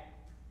Peg?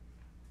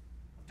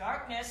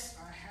 Darkness.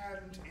 I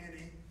hadn't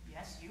any.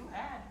 Yes, you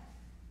had.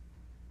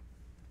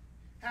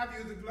 Have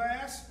you the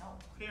glass? No,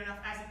 clear enough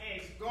as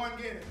it is. Go and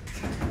get it.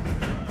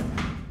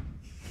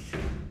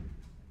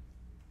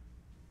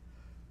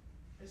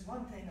 There's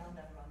one thing I'll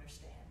never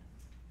understand.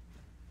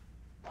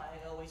 Why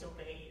I always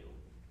obey you.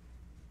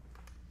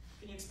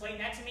 Can you explain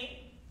that to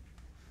me?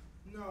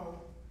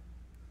 No.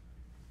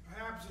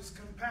 Perhaps it's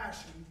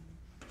compassion.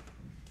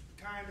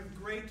 A kind of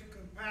great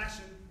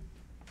compassion.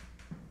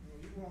 Well,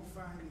 you won't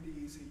find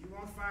it easy. You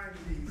won't find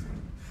it easy.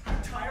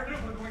 I'm tired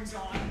of what goes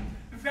on.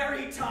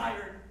 Very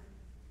tired.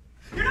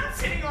 You're not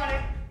sitting on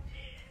it.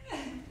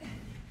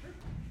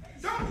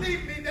 Don't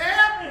leave me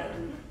there!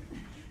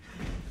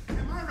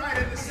 Am I right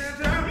in the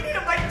center? We need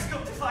a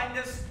microscope to find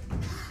this.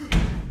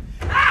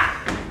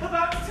 Ah!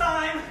 About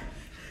time.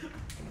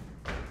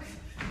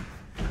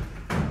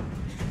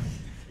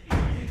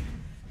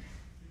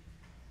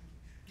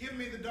 Give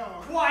me the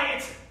dog.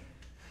 Quiet.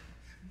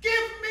 Give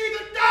me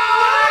the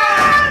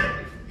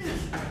dog!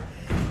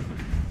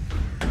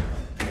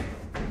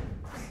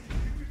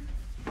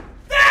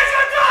 There's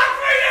a dog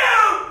for you!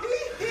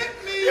 He hit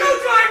me! You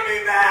drive me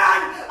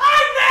mad!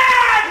 I'm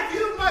mad! If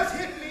you must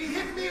hit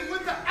me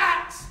with the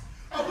axe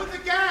or with the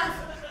gaff,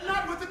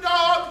 not with the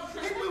dog.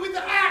 Hit me with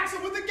the axe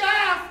or with the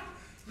gaff.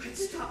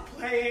 Let's stop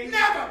playing.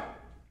 Never!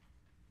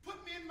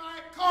 Put me in my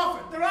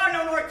coffin. There are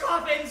no more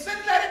coffins. Then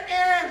let it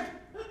end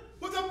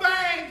with a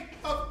bang.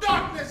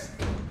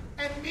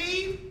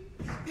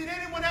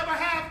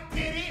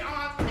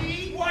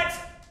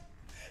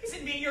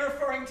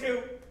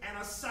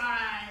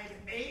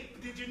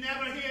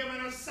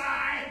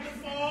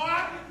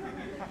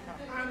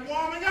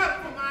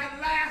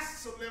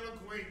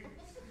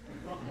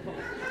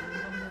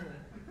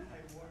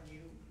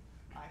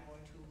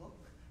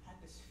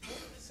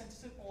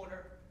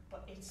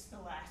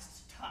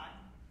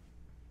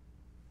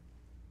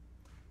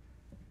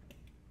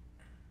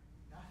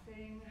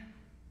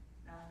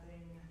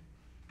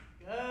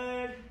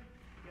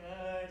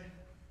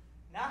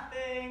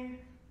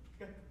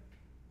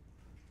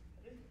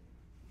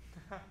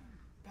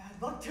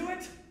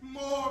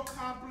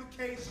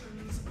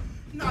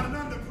 Not an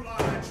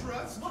underplot, I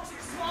trust. What's a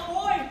small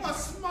boy? A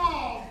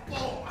small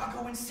boy. I'll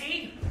go and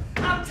see.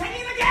 I'm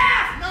taking the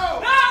gaff! No!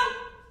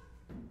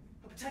 No!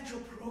 A potential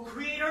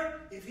procreator?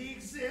 If he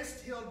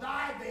exists, he'll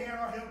die there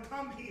or he'll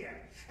come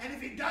here. And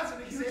if he doesn't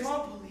exist... You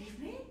don't believe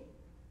me?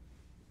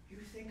 You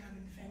think I'm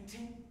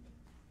inventing?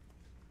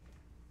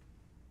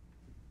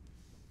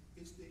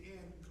 It's the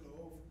end,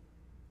 Clov.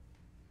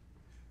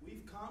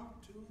 We've come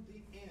to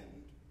the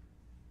end.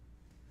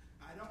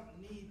 I don't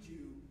need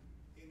you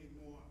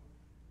anymore.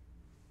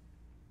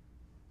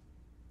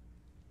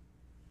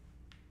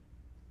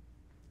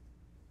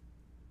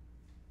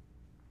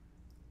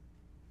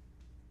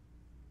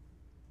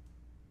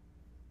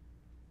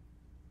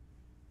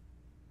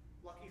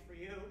 Lucky for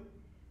you.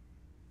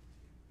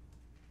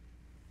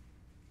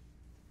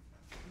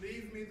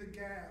 Leave me the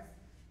gaff.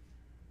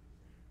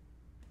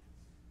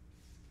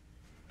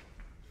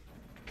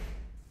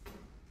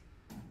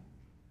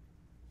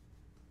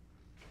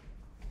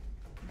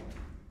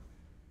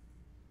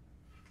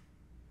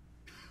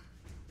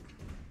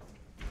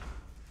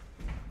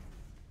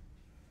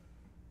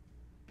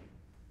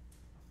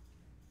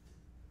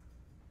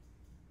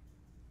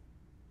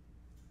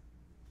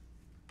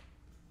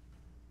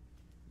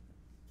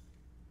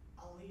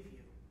 I'll leave you.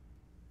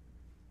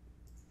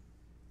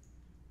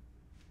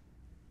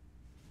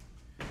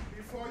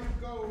 Before you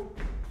go,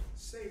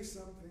 say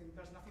something.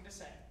 There's nothing to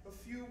say. A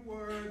few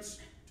words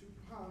to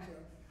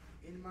ponder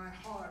in my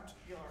heart.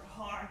 Your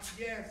heart.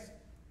 Yes.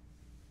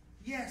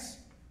 Yes.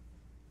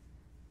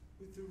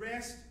 With the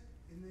rest,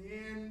 in the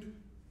end,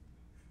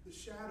 the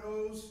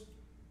shadows,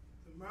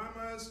 the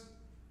murmurs,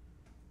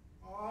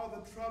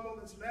 all the trouble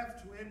that's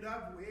left to end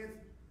up with,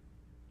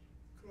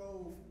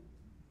 Clov.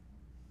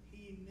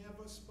 He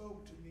never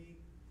spoke to me.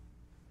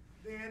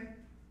 Then,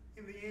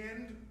 in the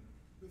end,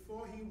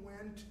 before he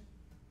went,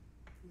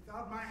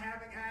 without my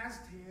having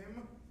asked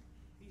him,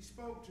 he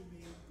spoke to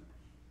me.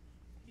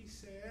 He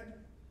said,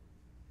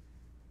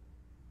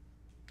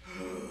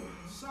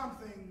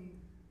 something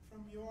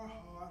from your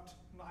heart.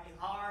 My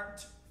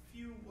heart.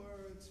 Few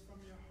words from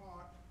your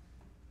heart.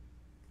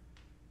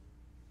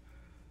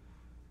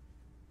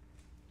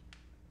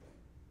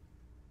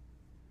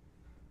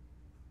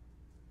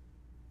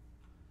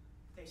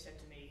 They said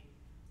to me,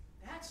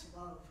 that's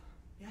love.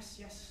 Yes,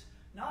 yes,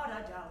 not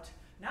a doubt.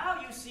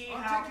 Now you see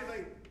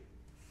Articulate.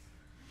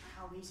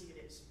 how easy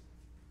it is.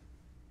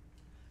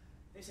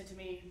 They said to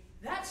me,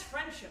 that's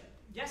friendship.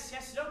 Yes,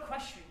 yes, no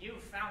question, you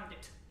found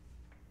it.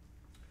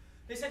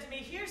 They said to me,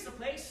 here's the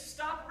place.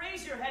 Stop,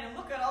 raise your head, and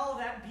look at all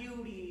that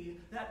beauty,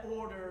 that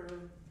order.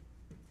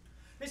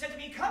 They said to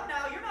me, come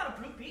now, you're not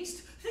a brute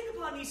beast. Think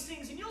upon these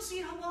things, and you'll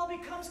see how all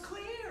becomes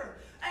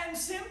clear and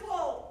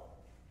simple.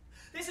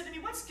 They said to me,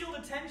 what skilled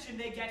attention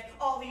they get,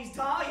 all these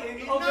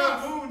dying of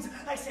their wounds.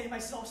 I say to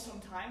myself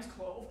sometimes,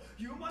 Clov,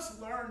 you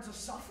must learn to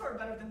suffer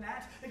better than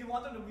that if you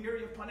want them to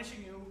weary of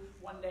punishing you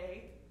one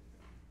day.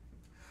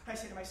 I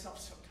say to myself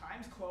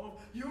sometimes, Clov,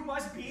 you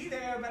must be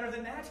there better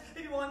than that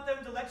if you want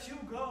them to let you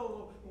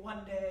go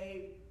one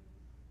day.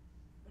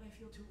 But I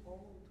feel too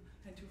old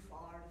and too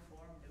far to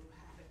form new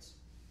habits.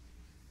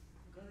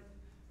 Good,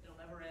 it'll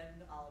never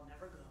end, I'll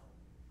never go.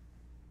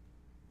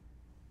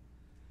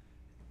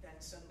 Then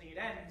suddenly it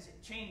ends,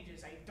 it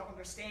changes, I don't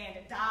understand,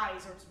 it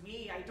dies, or it's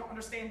me, I don't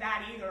understand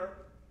that either.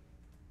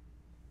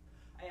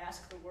 I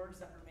ask the words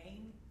that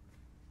remain,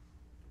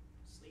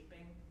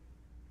 sleeping,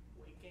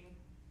 waking,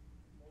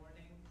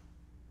 morning,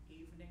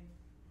 evening.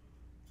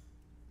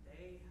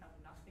 They have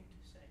nothing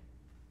to say.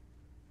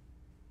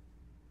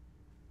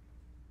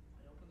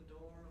 I open the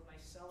door of my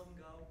cell and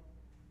go.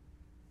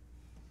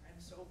 I am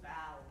so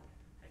bowed,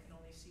 I can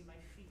only see my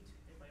feet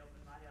if I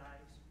open my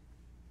eyes.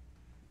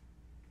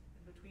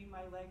 And between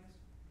my legs,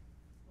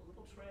 a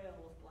little trail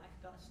of black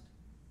dust.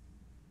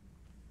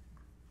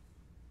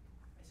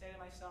 I say to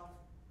myself,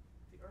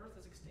 the earth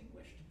is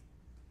extinguished,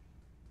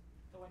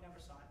 though I never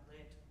saw it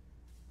lit.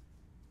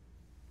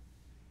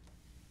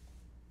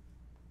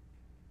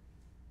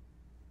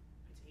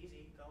 It's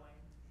easy going.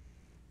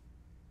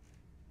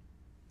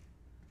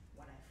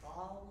 When I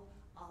fall,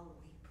 I'll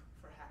weep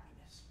for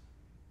happiness.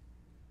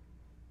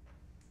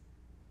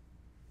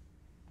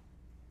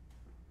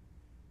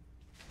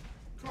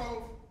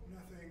 Clov,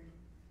 nothing.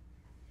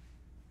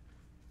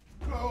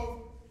 Clov.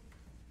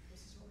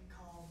 This is what we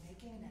call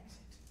making an exit.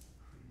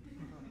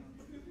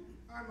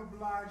 I'm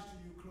obliged to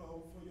you,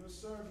 Clov, for your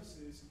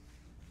services.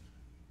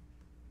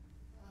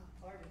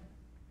 Pardon.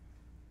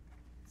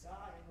 It's I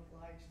am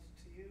obliged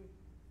to you.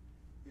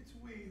 It's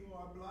we who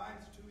are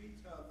obliged to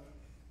each other.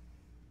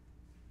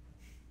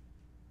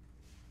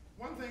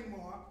 One thing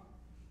more.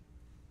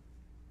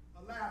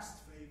 A last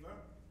favor.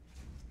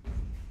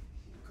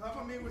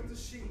 Cover me with the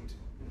sheet.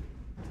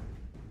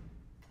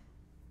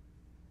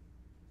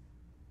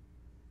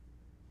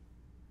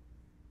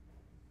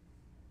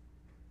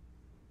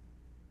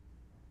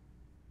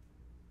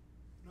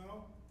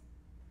 No?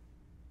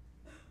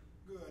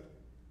 Good.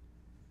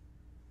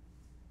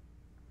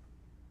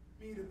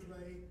 Me to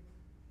play.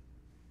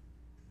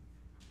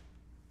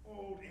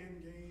 Old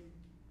Endgame.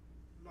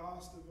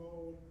 Lost of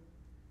old.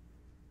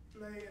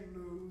 Play and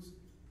lose.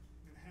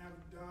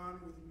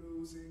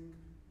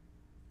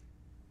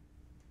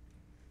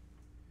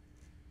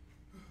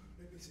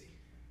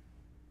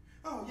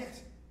 Oh,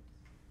 yes.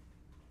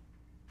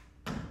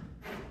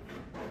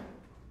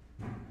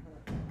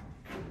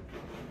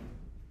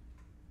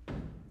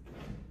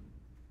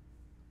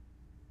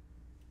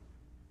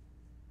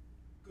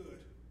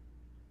 Good.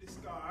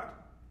 Discard.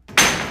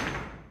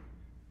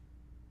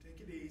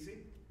 Take it easy.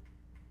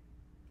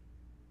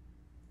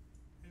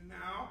 And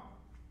now,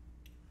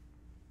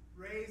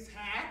 raise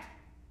hat.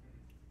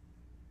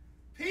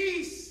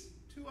 Peace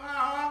to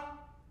our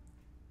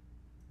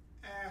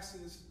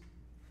asses.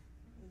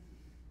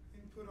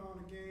 And put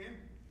on again.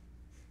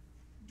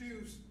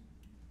 Deuce.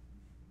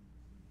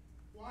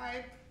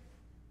 Wipe.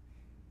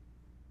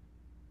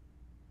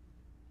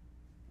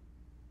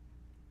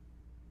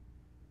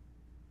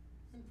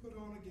 And put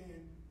on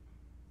again.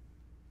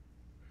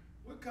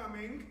 We're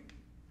coming.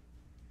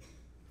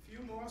 A few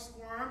more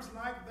squirms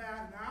like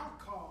that, and I'll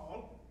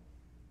call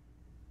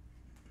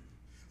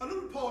a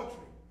little poetry.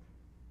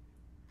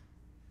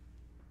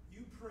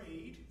 You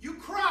prayed, you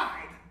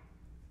cried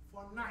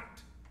for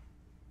night.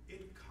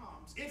 It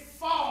comes, it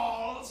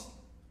falls.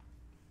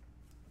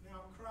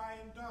 Now cry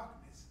in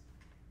darkness.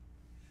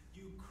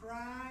 You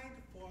cried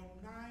for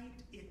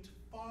night, it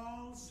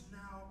falls.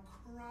 Now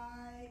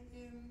cry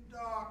in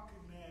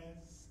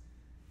darkness.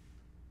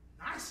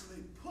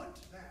 Nicely put,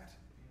 that.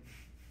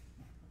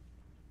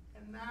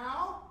 And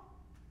now,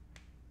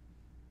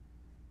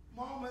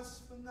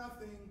 moments for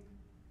nothing.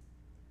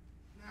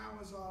 Now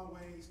as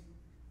always,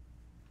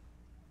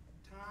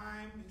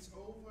 time is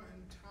over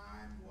and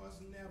time was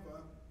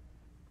never.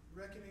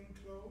 Reckoning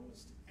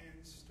closed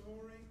and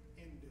story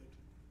ended.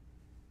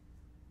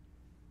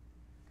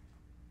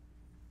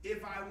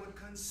 If I would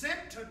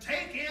consent to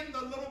take in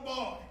the little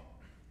boy,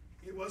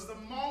 it was the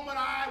moment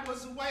I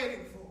was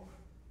waiting for.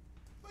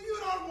 Well, you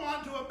don't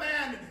want to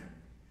abandon him.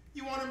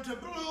 You want him to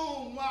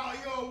bloom while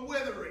you're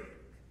withering.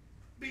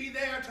 Be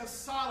there to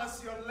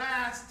solace your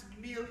last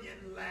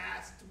million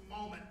last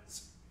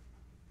moments.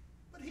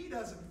 But he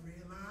doesn't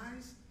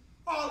realize.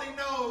 All he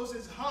knows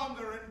is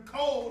hunger and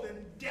cold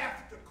and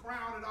death to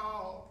crown it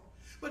all.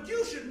 But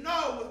you should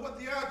know with what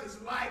the earth is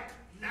like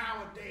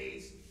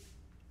nowadays.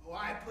 Oh,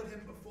 I put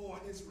him before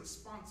his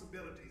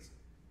responsibilities.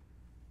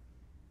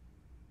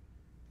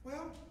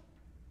 Well,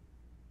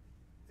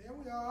 there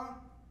we are.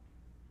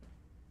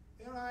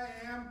 There I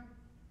am.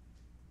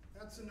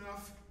 That's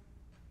enough.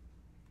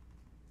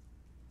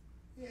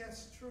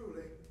 Yes,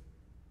 truly.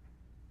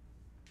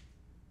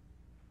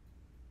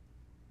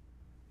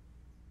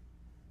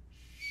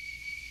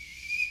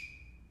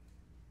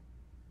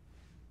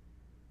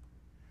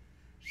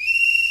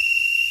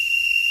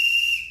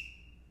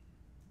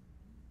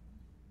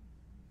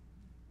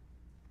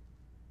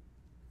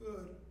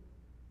 Good.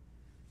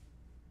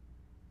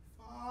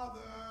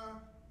 Father.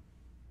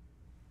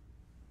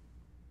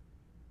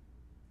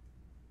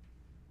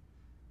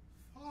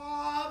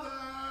 Father.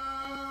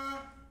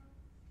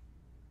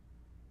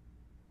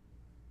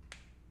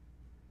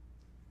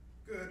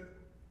 Good.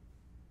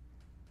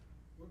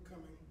 We're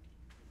coming.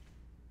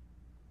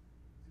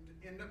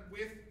 And to end up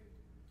with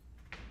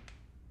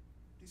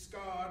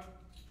discard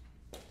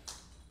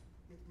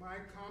with my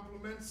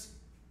compliments.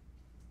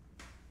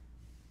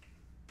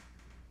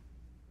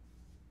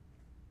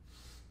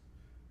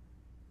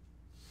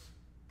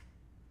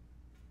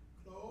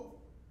 Clov.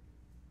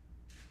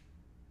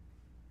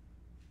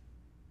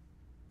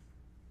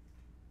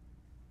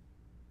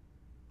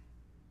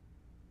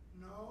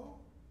 No.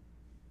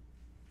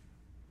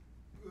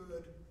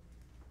 Good.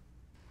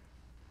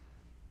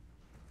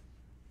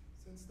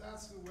 Since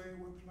that's the way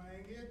we're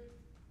playing it,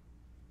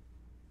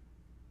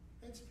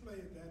 let's play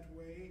it that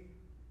way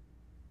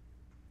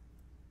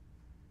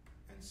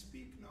and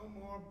speak no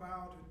more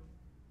about it.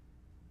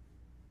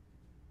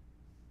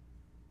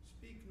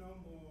 Speak no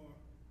more.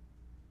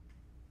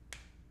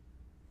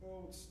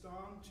 Hold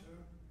stauncher.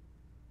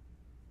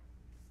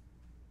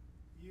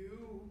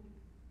 You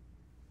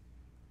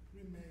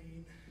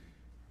remain.